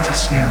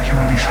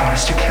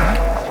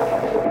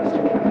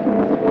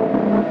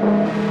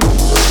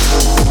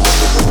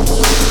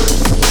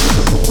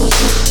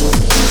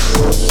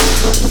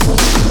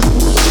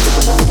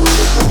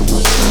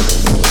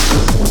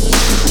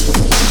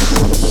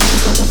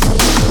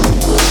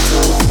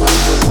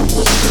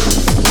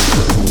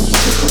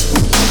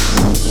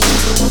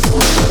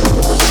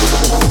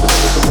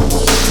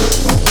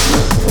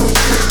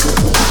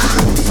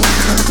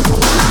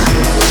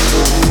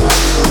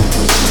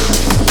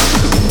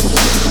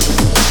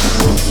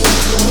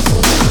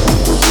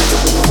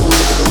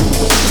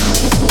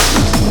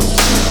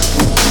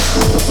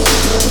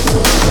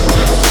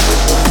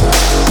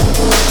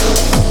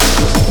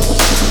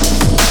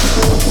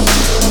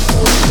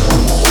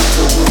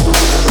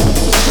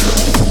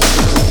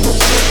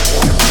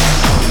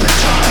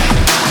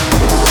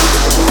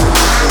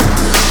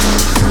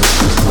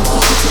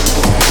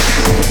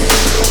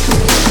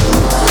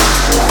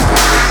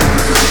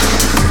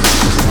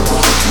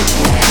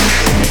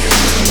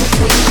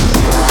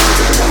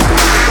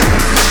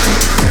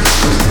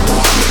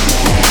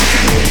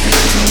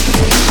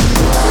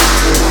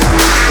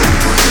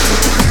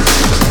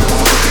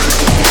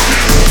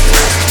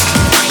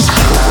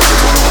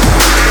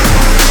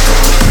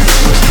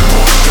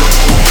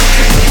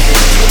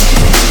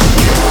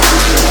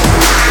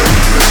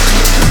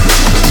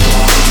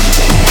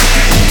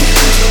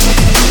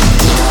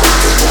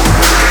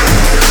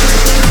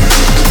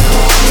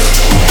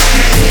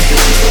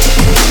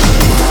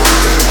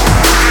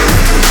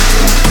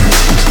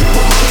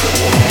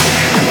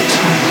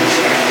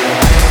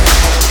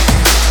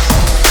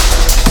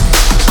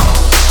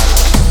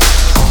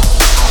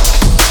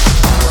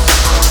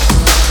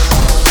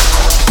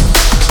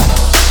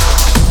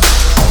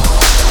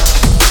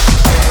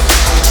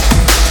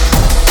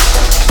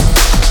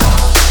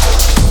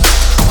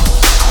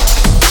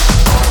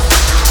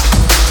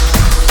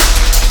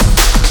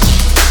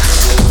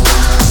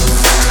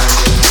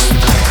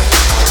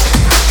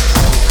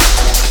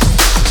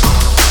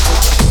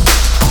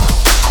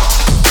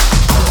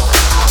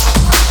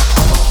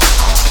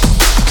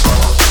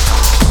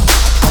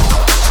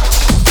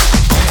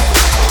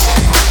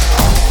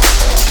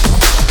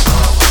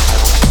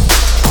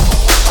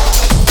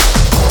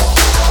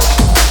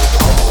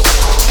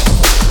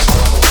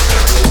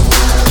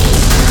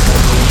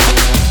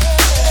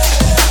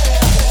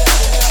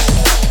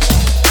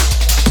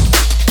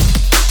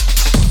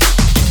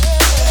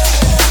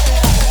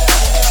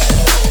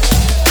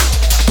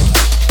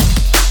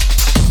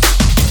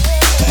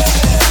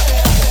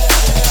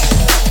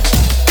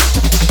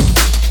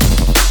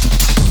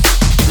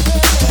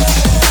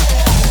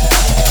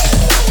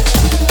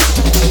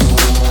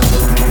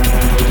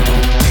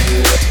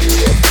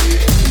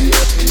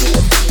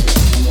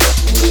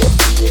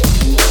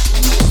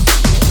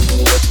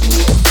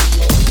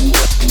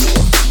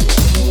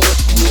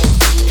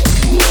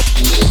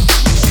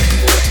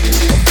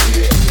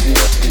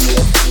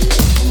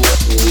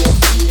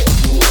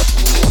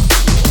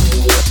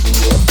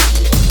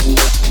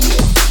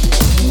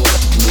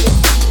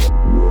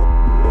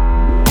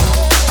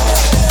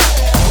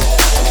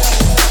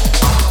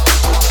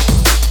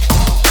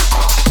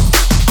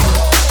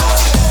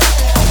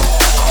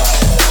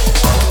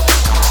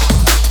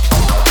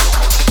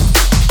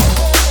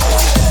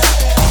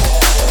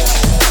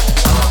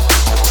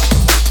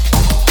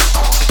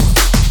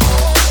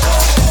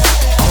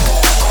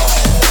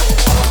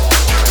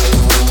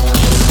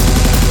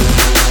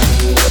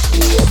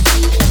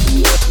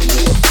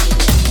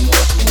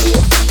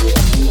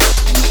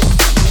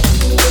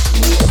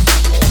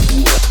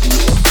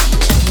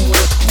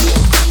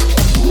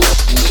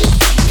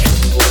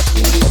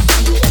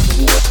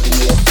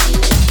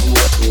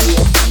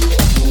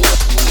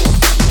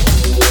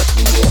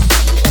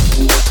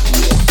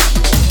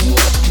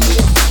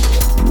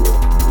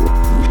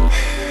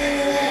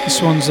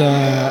 This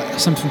one's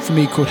something for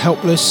me called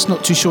Helpless.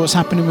 Not too sure what's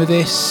happening with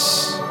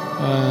this.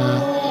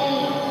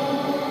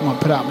 Might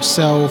put it out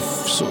myself,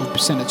 sort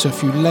of sent it to a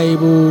few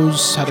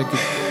labels, had a good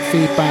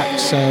feedback,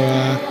 so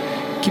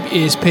keep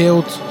your ears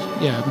peeled.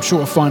 Yeah, I'm sure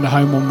I'll find a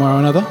home one way or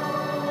another.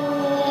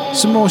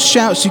 Some more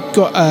shouts. You've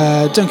got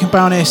Duncan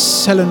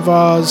Bowness, Helen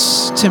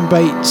Vars, Tim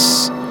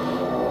Bates,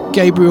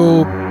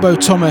 Gabriel, Bo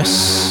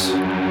Thomas,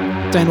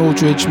 Dan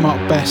Aldridge,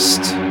 Mark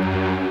Best,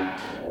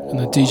 and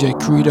the DJ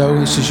Credo.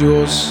 This is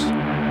yours.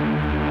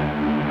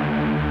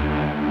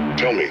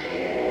 Tell me,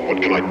 what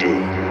can I do?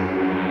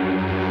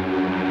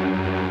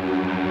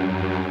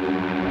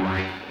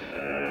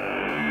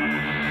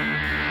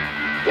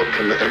 What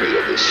can any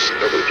of us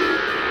ever do?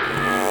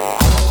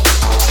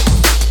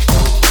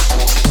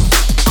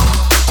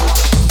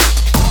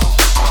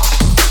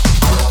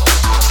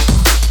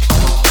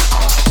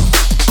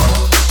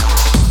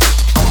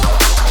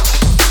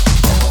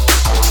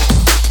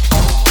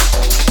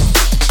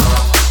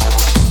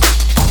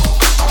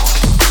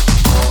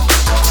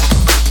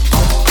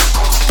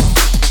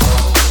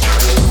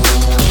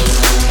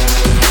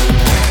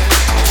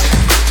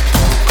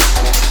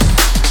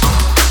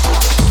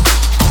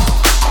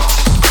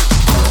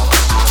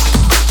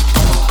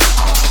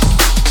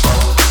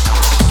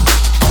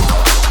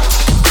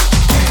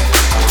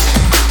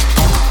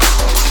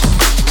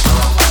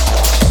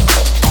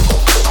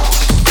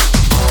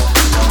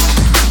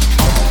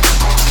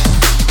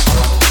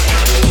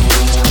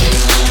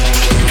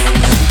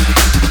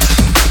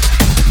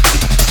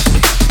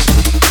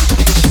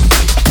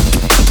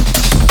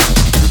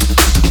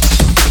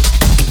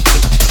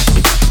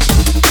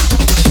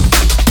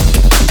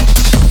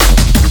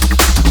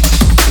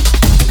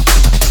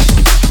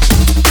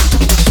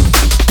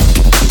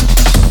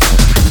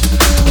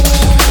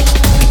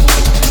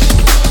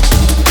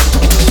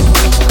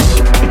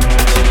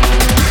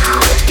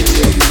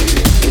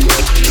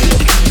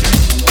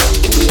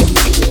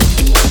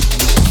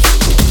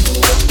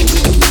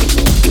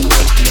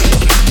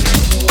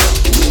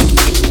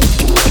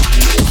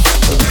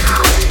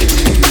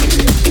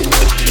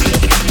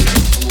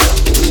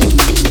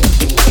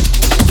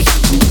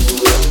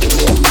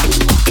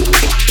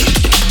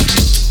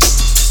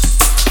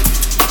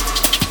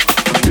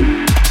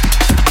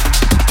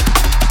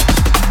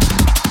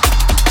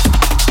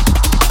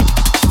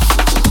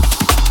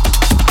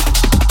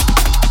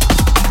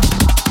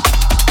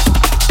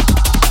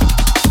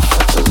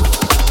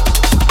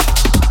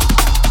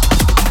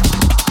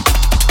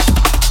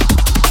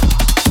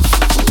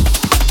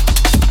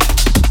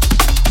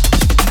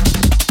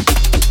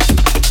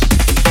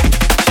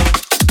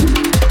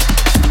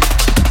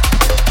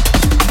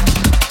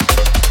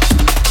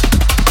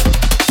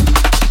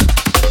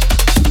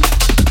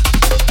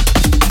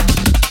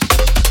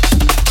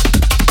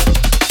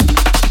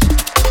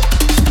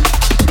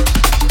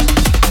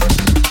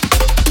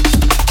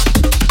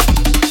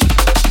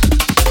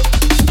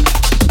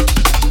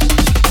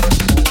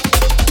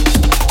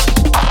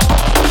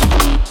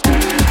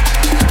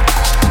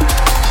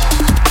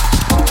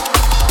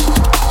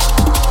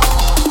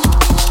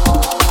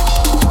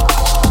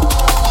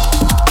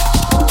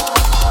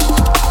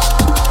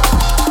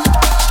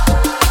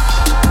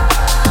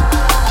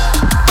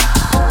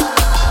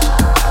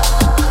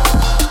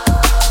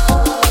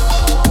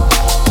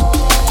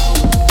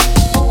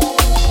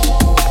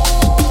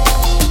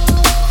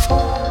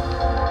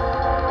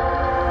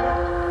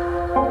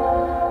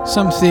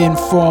 Something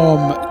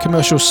from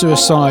Commercial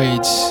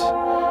Suicide.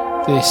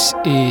 This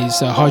is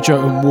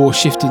Hydro and War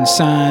Shifting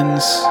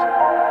Sands.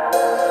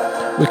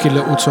 Wicked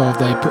little 12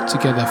 they put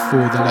together for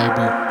the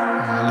label.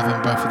 I love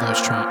them both of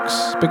those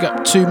tracks. Big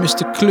up to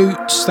Mr.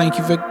 Klutz. Thank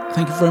you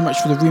very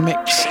much for the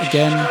remix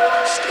again.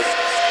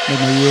 Made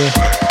my year.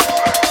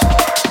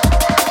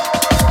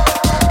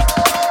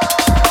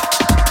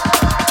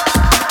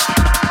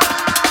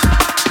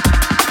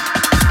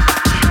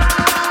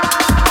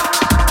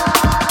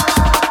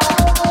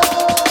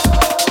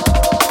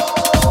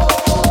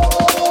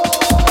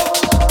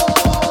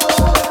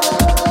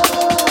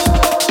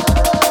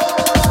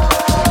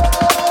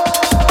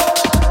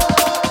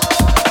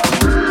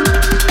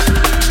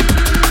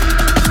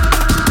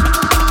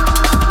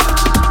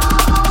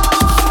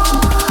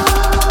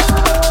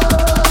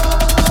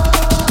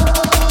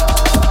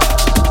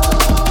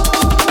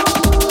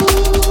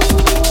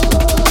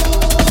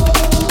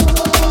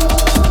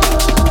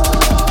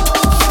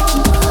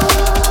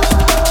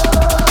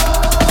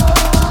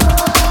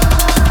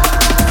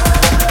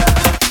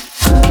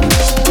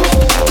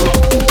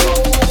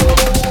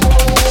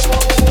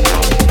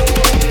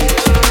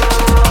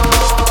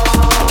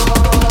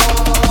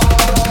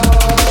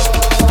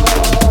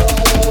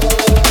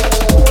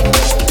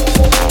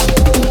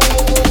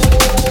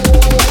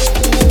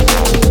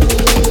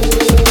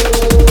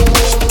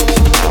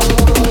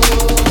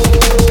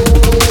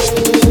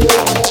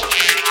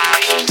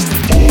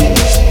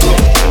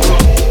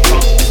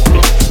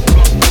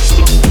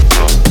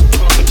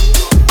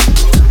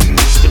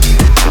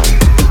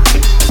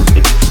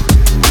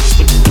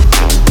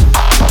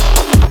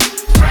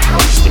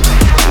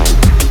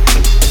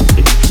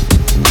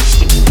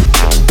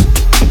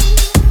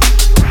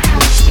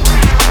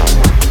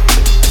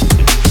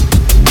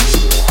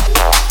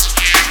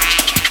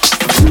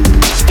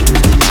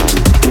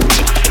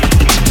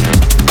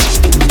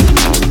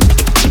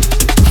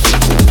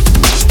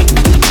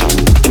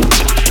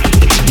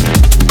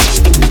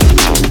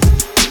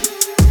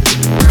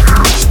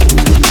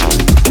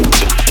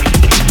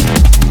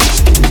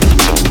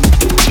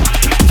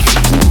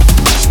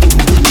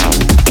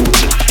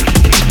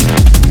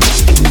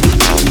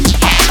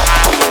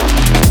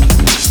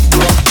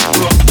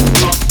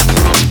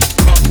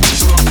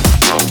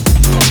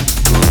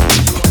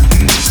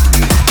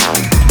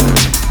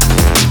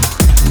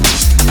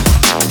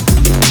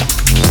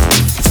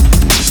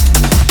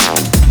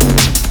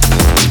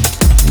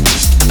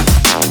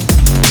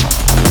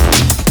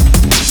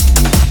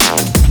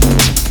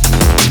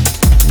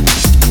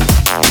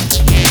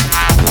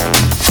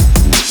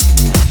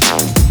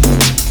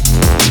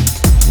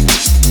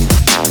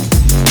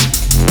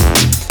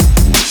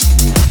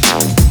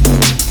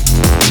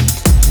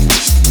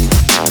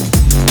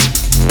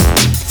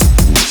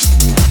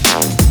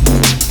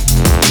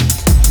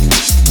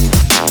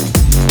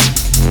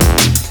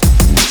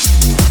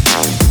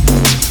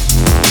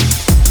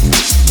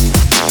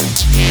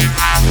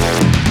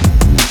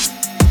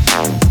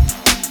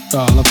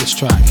 this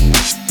track.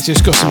 It's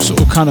just got some sort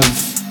of kind of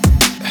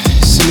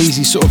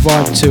sleazy sort of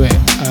vibe to it.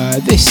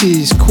 This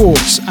is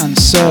Quartz and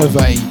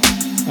Survey,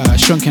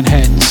 Shrunken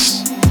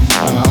Heads.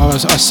 I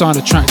signed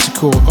a track to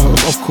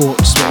of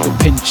Quartz that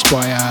got pinched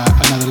by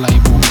another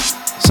label.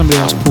 Somebody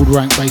else pulled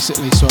rank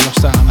basically, so I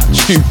lost out on that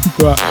tune.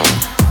 But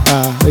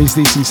these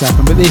things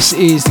happen. But this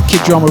is the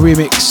Kid Drama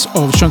remix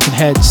of Shrunken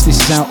Heads.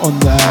 This is out on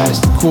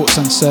the Quartz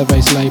and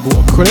Survey's label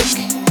Acrylic.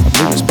 I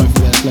believe it's both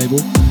of their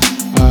label.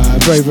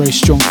 Very, very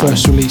strong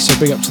first release, so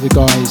big up to the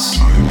guys,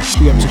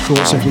 big up to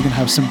Quartz. So if we can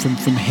have something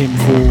from him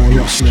for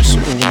Lossless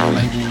or one of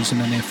the labels in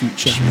the near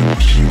future.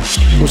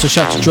 Also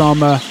shout to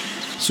Drama,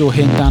 saw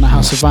him down at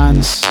House of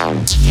Vans.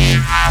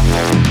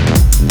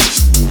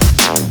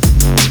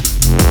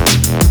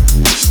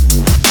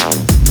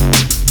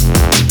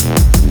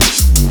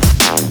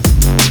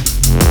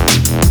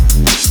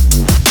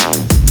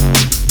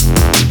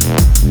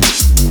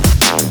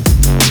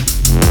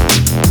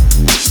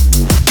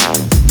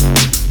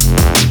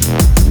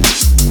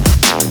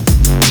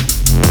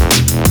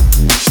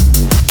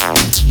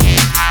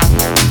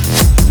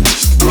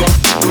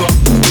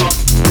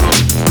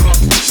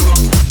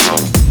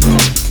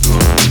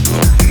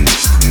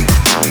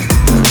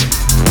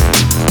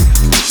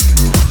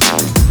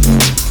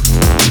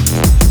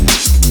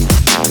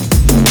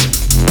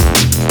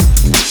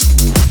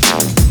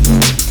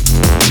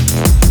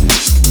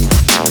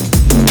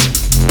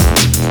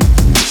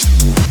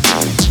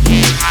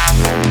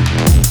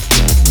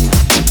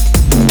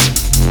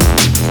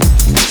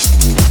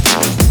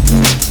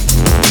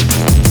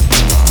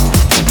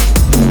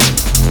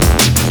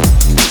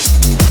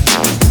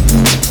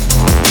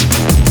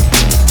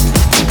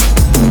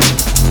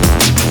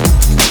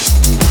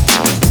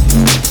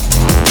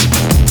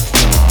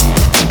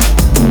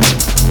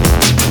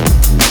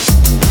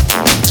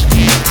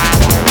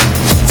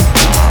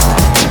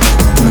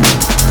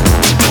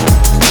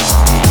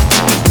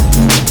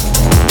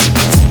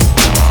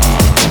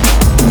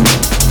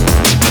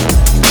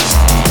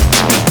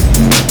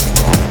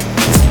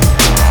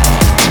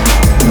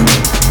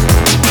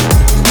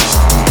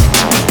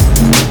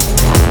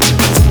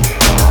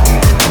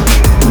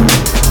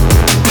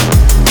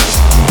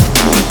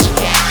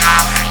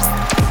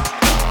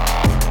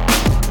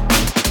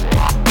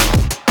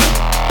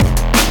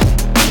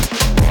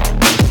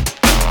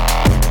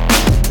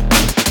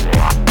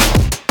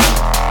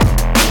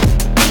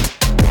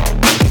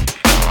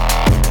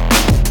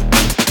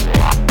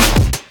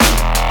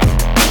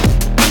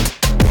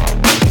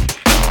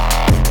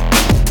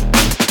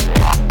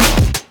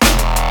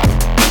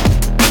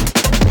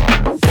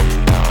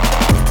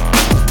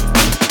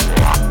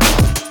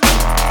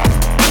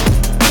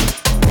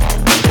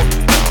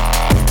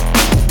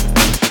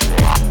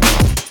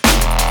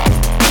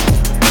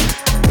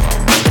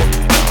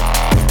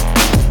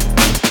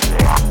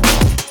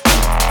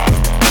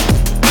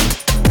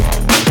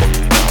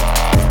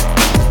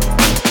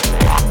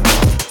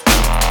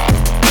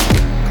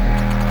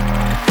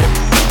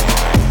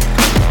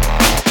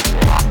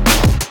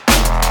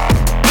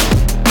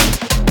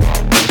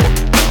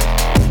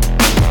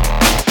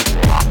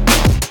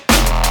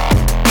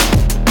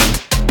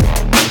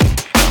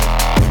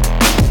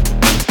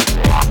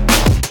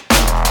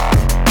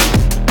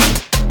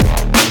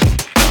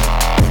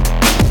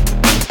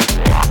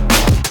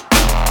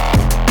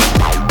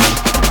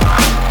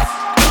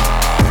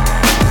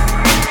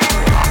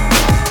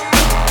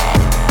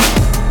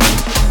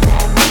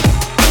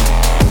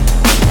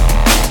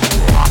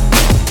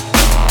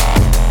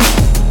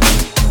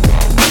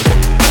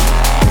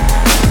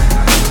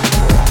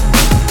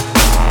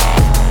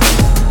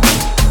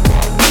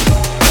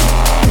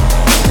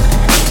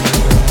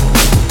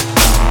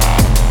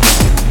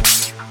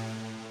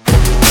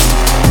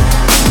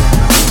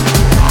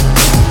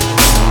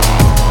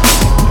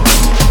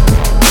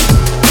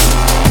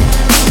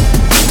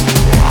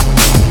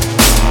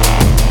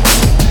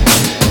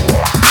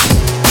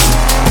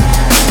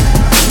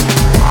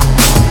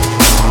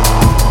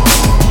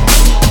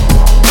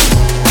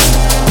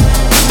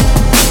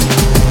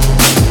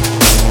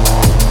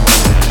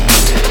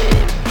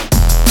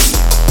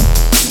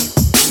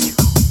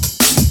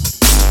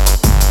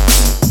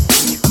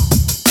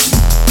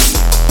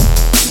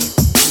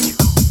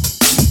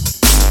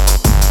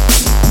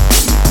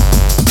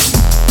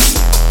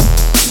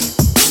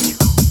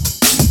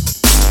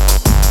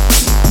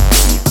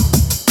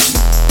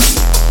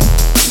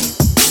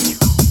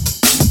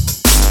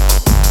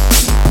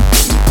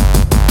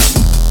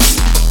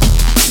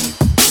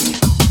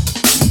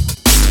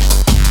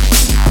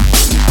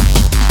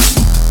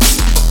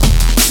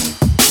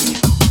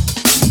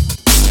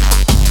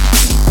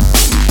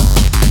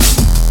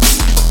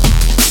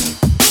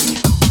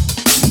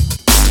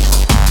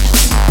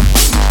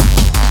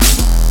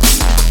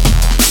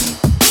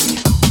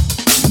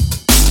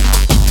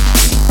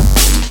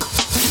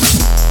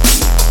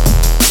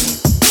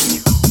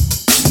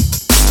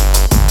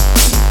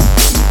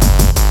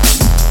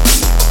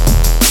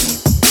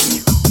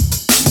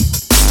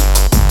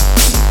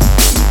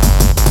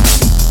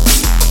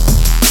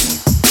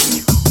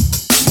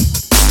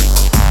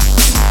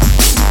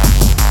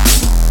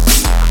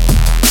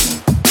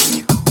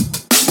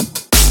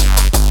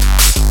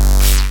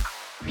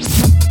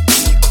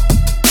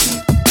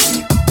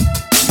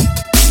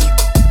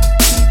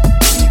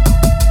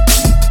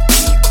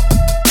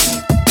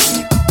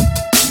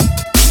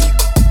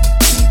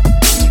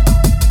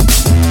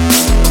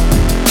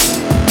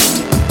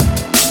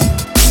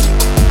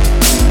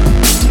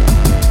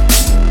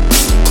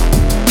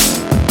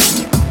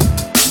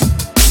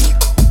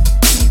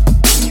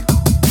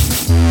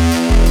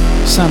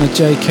 sound of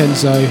Jay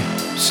Kenzo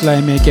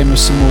slaying me again with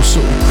some more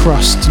sort of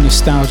crust,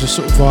 nostalgia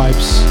sort of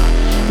vibes.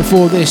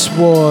 Before this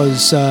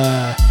was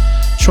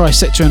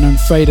Trisector and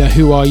Fader,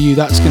 Who Are You?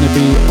 That's going to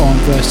be on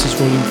Versus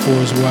Volume 4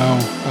 as well.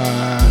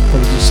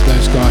 Apologies to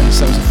those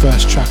guys. That was the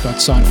first track I'd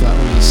signed for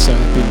that release, so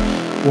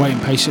I've been waiting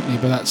patiently,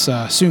 but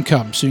that's soon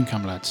come,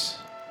 lads.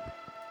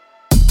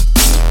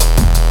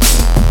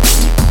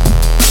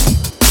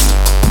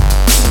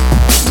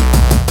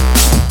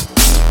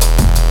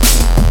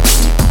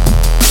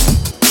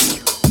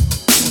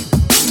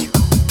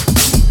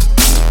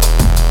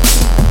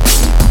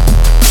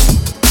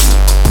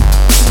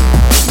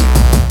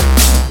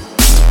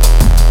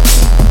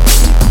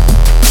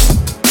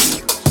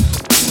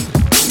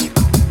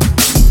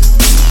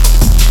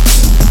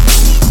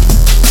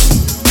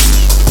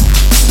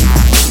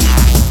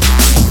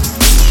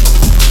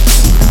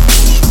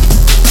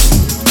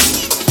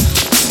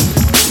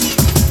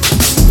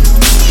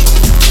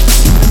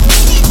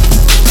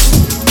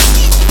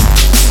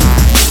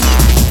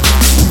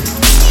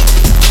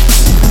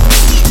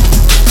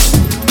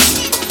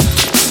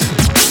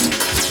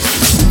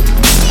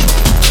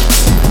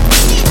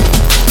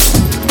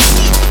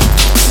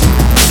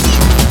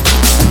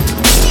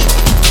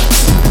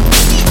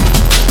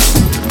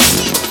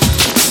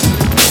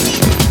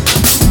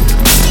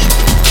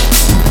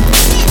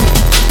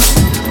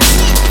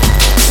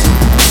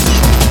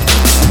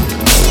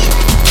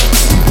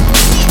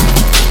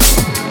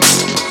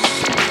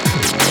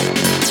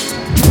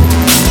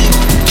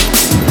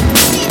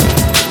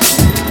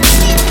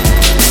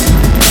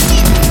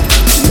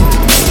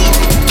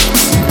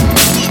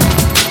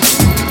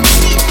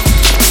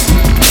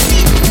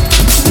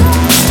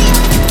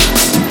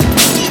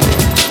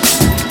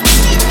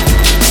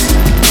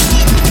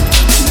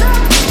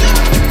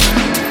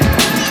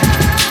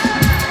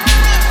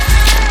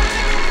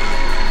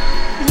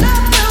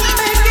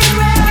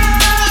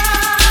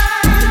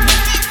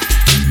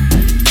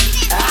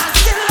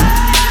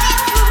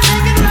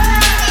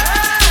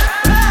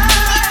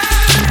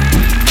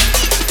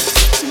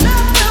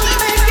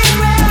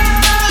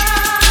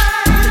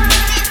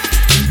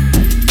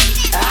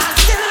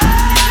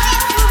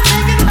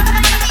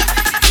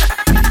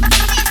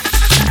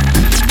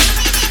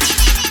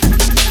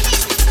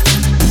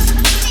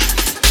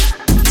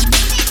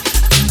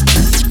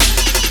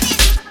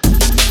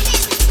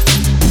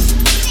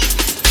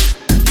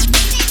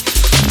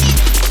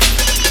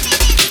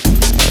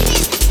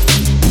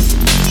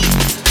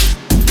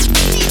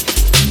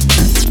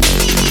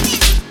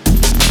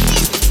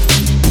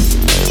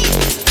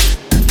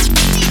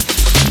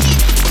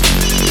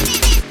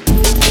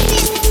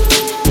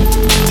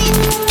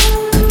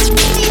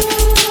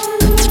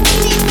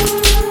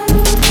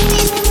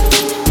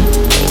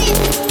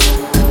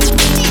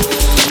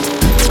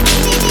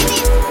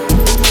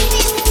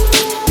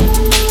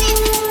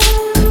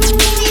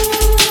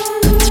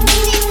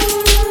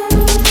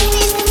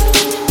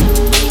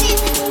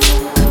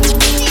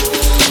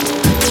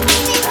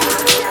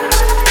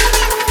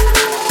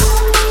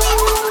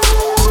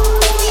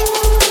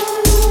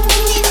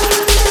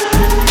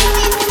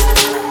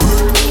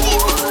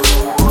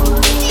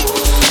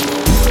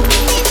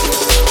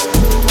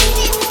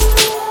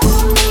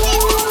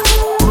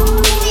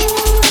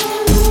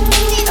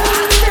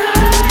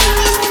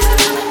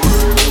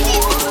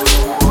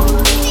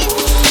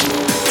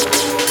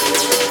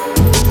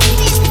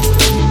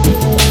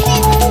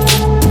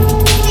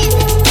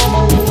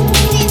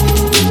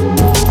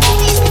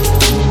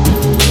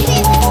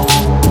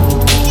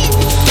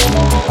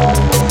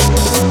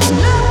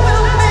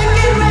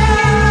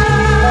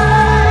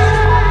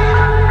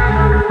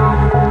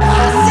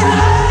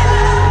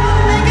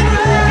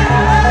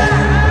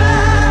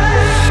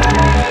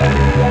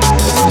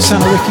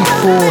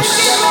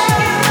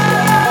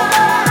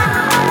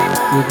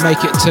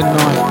 Make It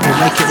Tonight, or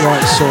Make It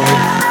Right, sorry.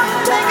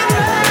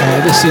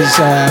 This is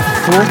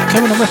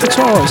forthcoming on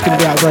repertoire. It's going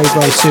to be out very,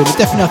 very soon. But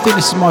definitely, I think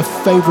this is my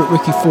favourite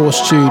Ricky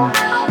Force tune.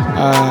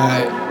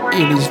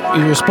 He's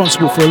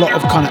responsible for a lot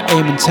of kind of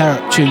aim and tear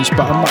up tunes,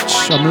 but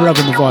I'm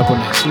loving the vibe on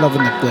this,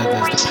 loving the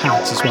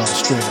pads as well, the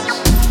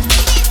strings.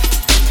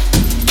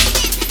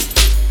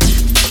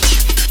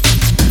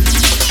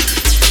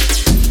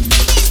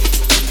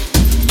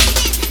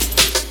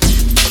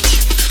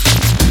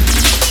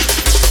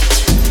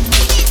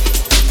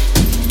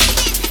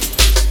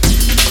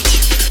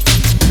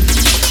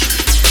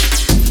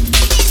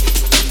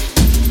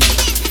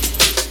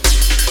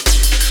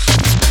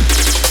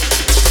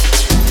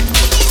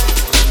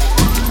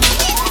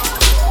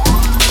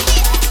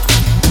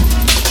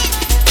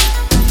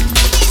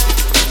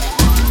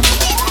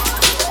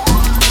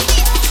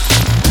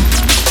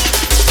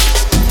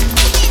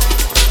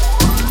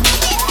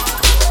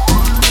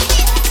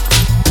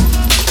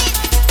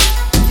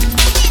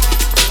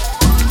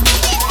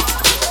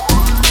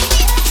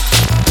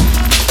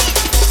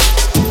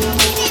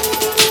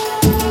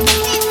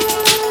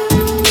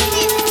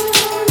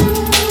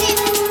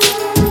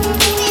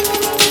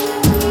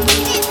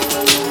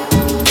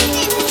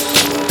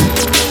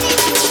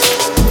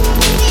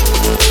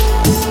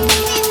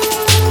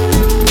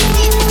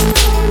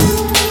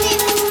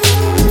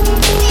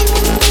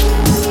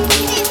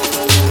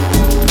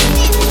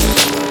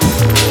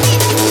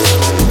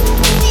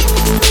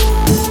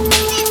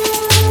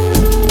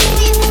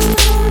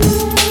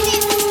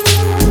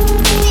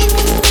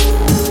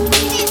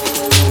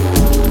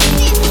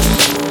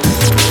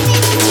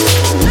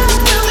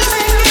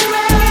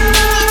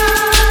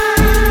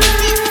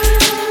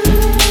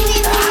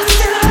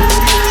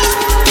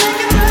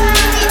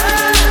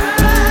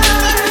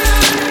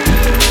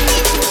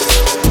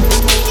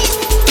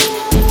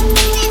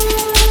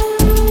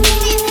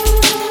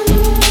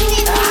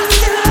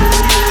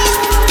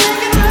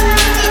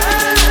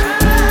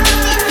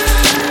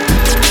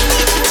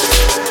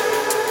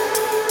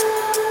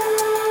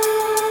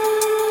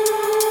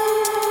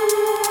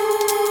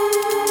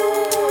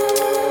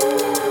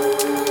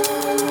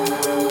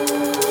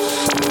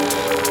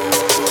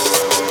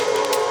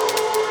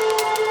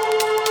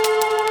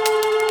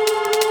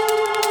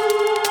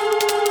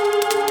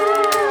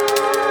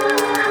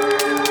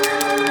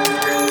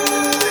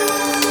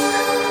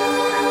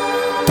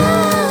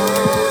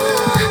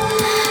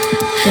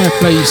 going to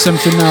play you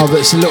something now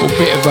that's a little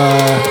bit of a...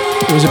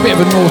 It was a bit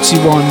of a naughty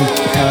one.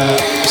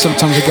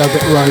 Sometimes I go a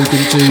bit rogue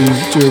and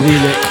do a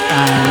relic,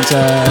 and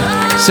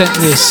sent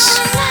this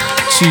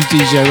to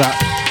DJ Rap,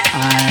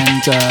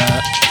 and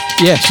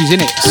yeah, she's in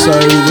it. So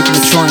we're going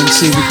to try and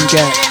see if we can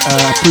get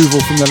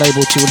approval from the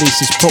label to release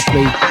this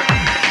properly,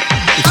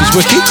 which is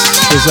wicked,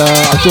 because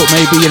I thought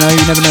maybe, you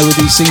never know with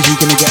these things,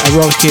 you're going to get a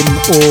rollicking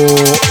or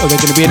they're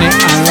going to be in it,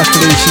 and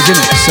luckily she's in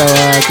it. So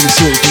going to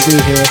see what we can do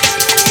here.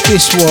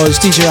 This was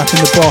DJ Rap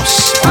and the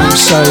Boss, I'm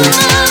So,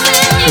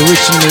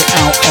 originally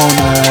out on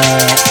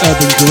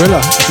Urban Gorilla,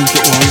 I think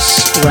it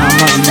was, around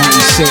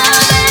 1996.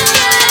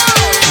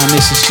 And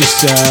this is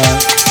just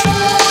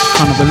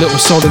kind of a little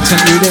soul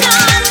intent unit.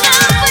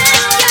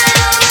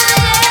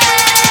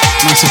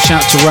 Massive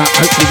shout to Rap,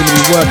 hopefully going to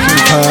be working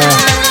with her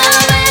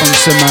on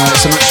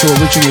some actual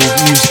original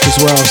music as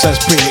well, so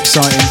that's pretty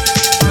exciting.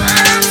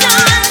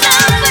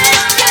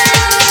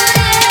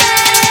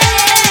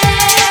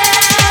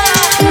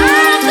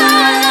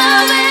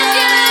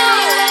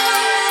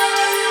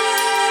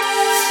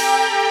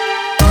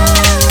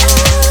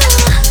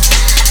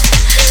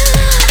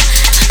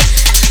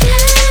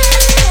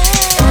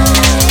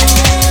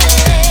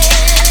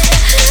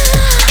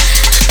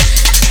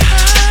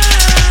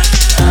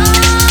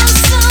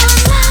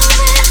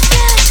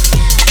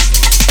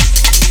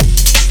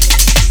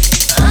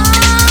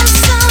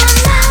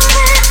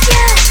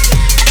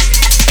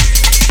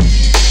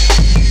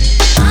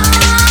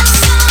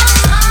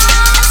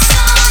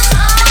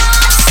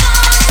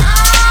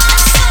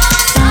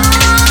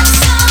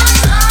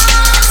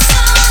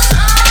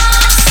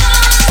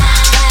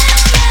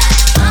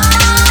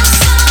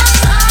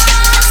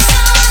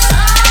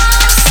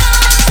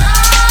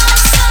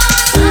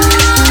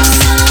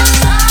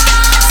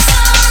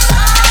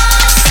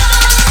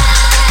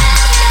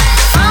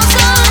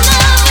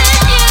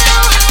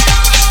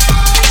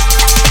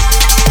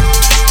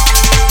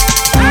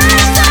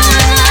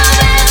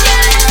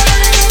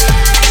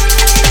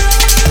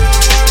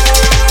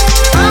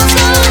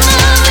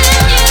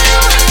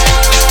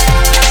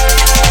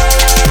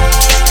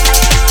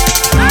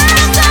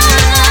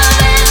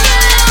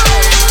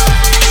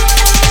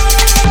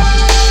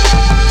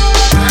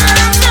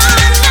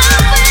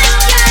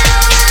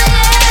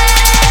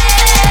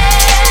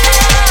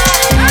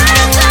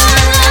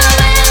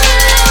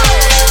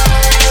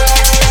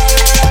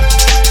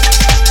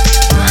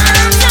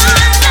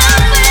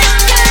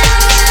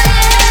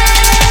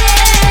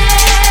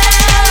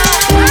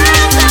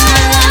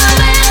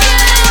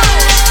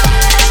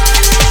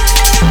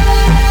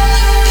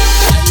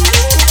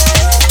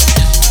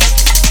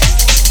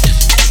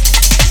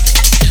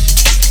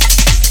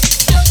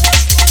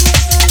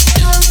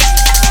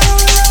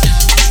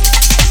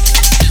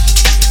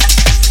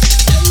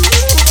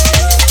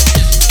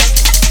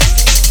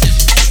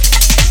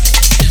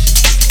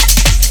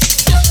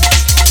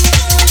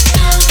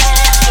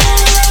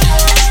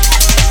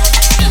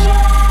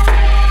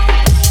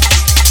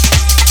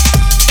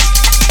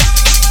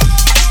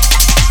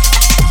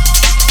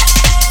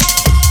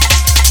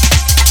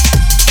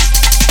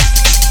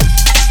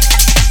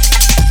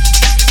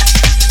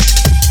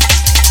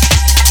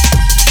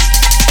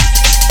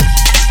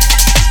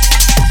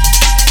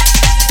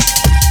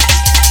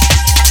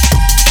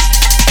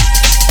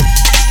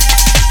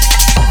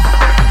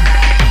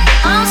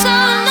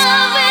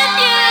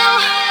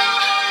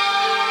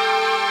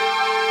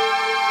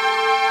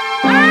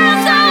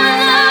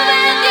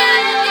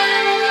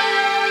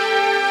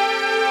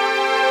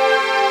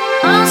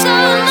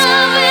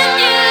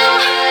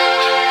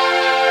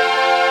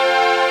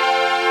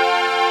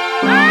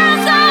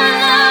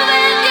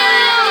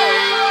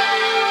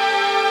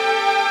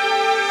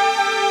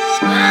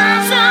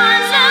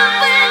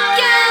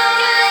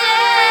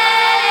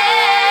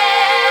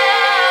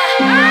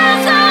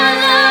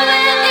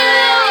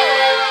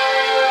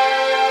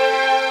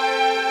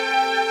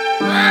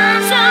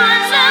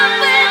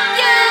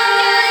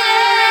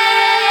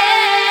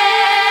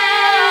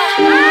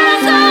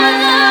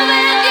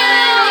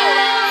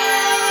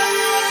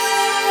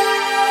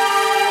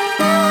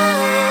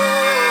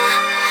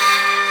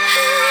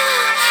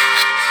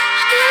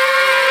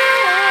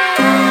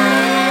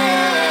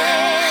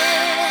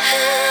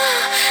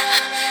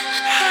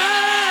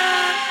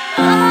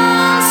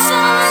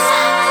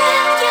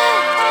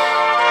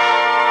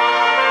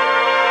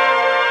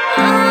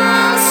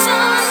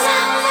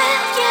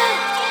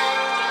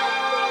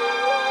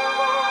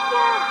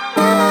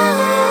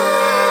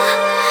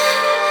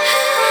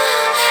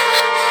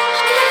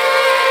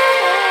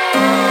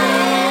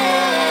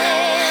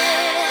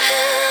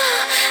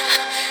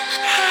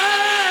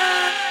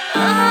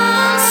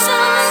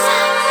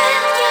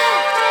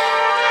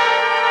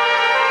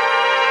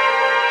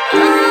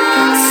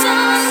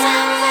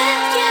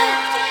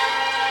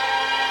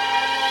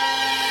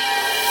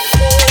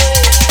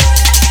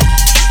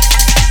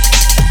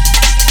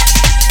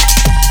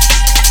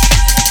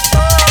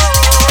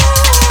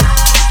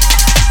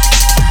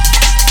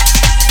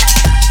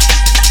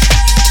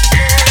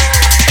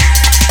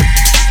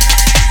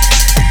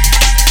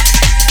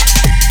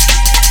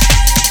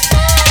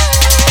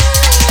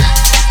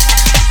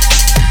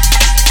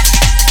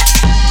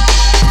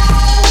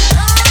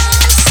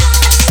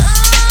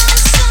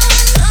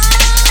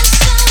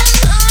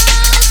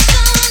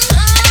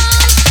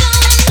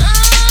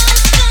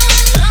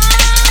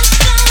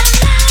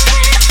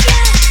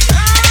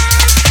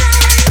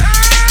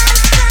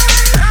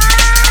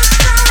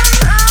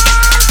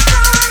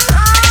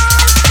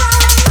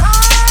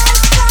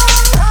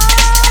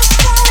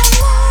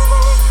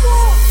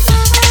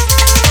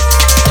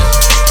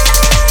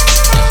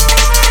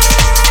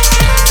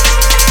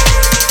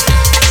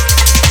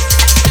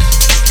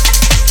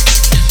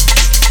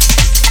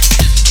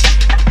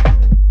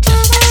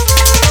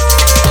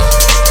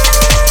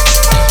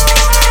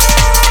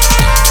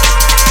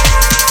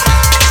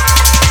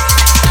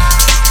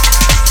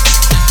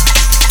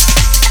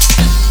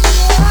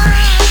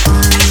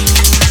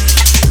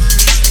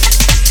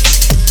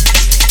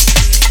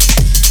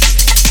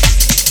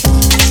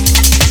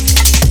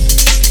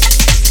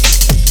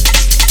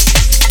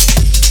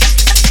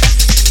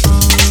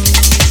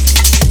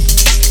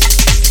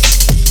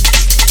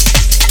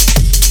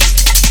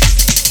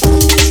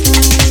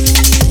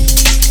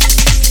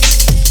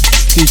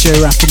 DJ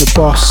Rap and the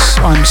Boss.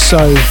 I'm So,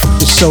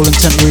 the Soul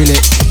Intent Relic.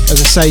 As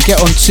I say,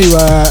 get onto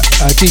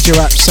DJ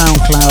Rap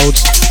SoundCloud.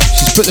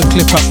 She's put the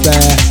clip up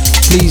there.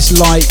 Please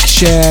like,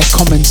 share,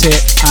 comment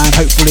it, and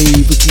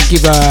hopefully we can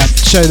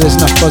show there's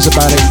enough buzz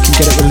about it, we can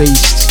get it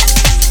released.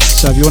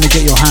 So if you want to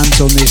get your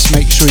hands on this,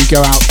 make sure you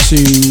go out to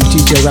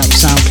DJ Rap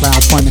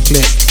SoundCloud, find the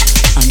clip,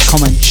 and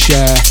comment,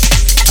 share,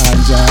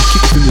 and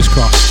keep your fingers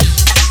crossed.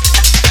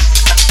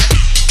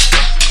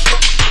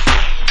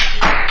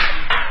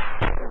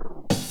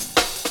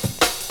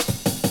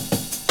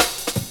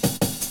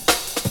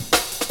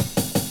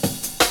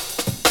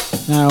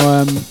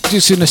 Now,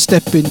 just going to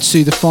step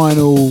into the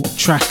final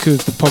track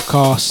of the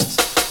podcast,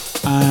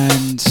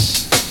 and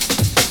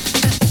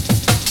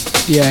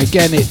yeah,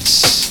 again, it's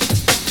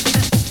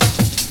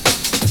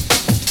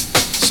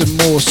some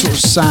more sort of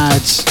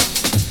sad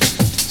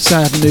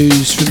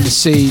news from the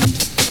scene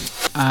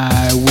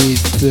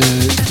with the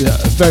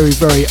very,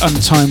 very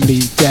untimely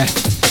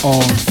death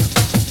of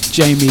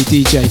Jamie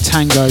DJ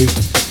Tango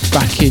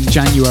back in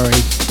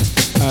January.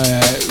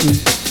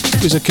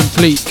 It was a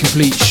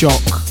complete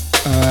shock.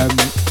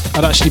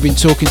 I'd actually been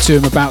talking to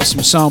him about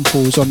some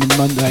samples on the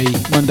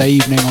Monday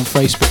evening on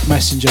Facebook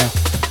Messenger,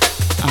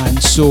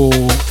 and saw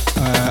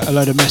a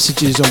load of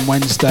messages on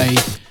Wednesday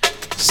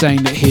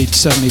saying that he'd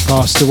suddenly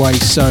passed away.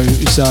 So it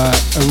was a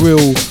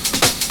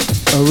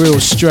real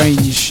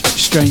strange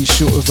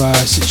sort of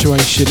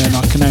situation, and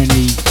I can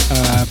only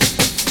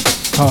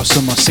pass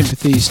on my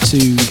sympathies to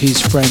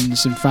his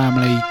friends and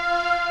family.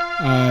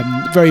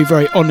 Very,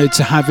 very honoured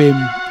to have him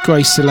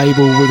grace the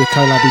label with a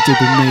collab he did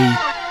with me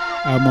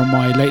on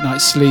my Late Night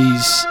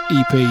Sleaze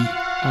EP.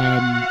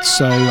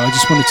 So I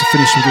just wanted to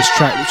finish with this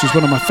track, which was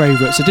one of my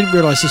favourites. I didn't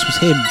realise this was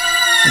him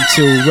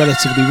until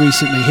relatively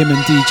recently, him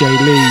and DJ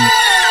Lee.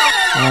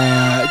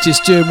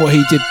 Just doing what he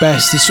did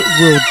best, this sort of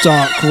real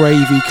dark,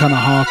 ravey kind of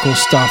hardcore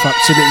stuff.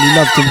 Absolutely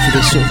loved him for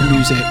this sort of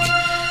music.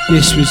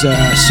 This was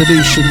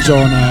Solutions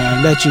on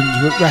Legend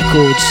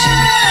Records,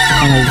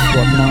 kind of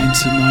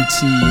 1994,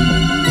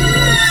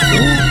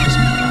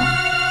 something like that.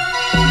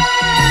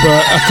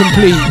 But a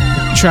complete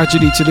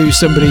tragedy to lose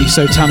somebody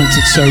so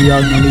talented, so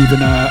young, and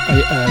leaving a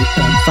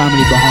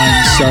family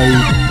behind. So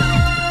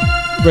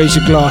raise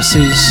your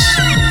glasses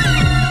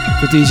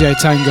for DJ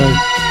Tango.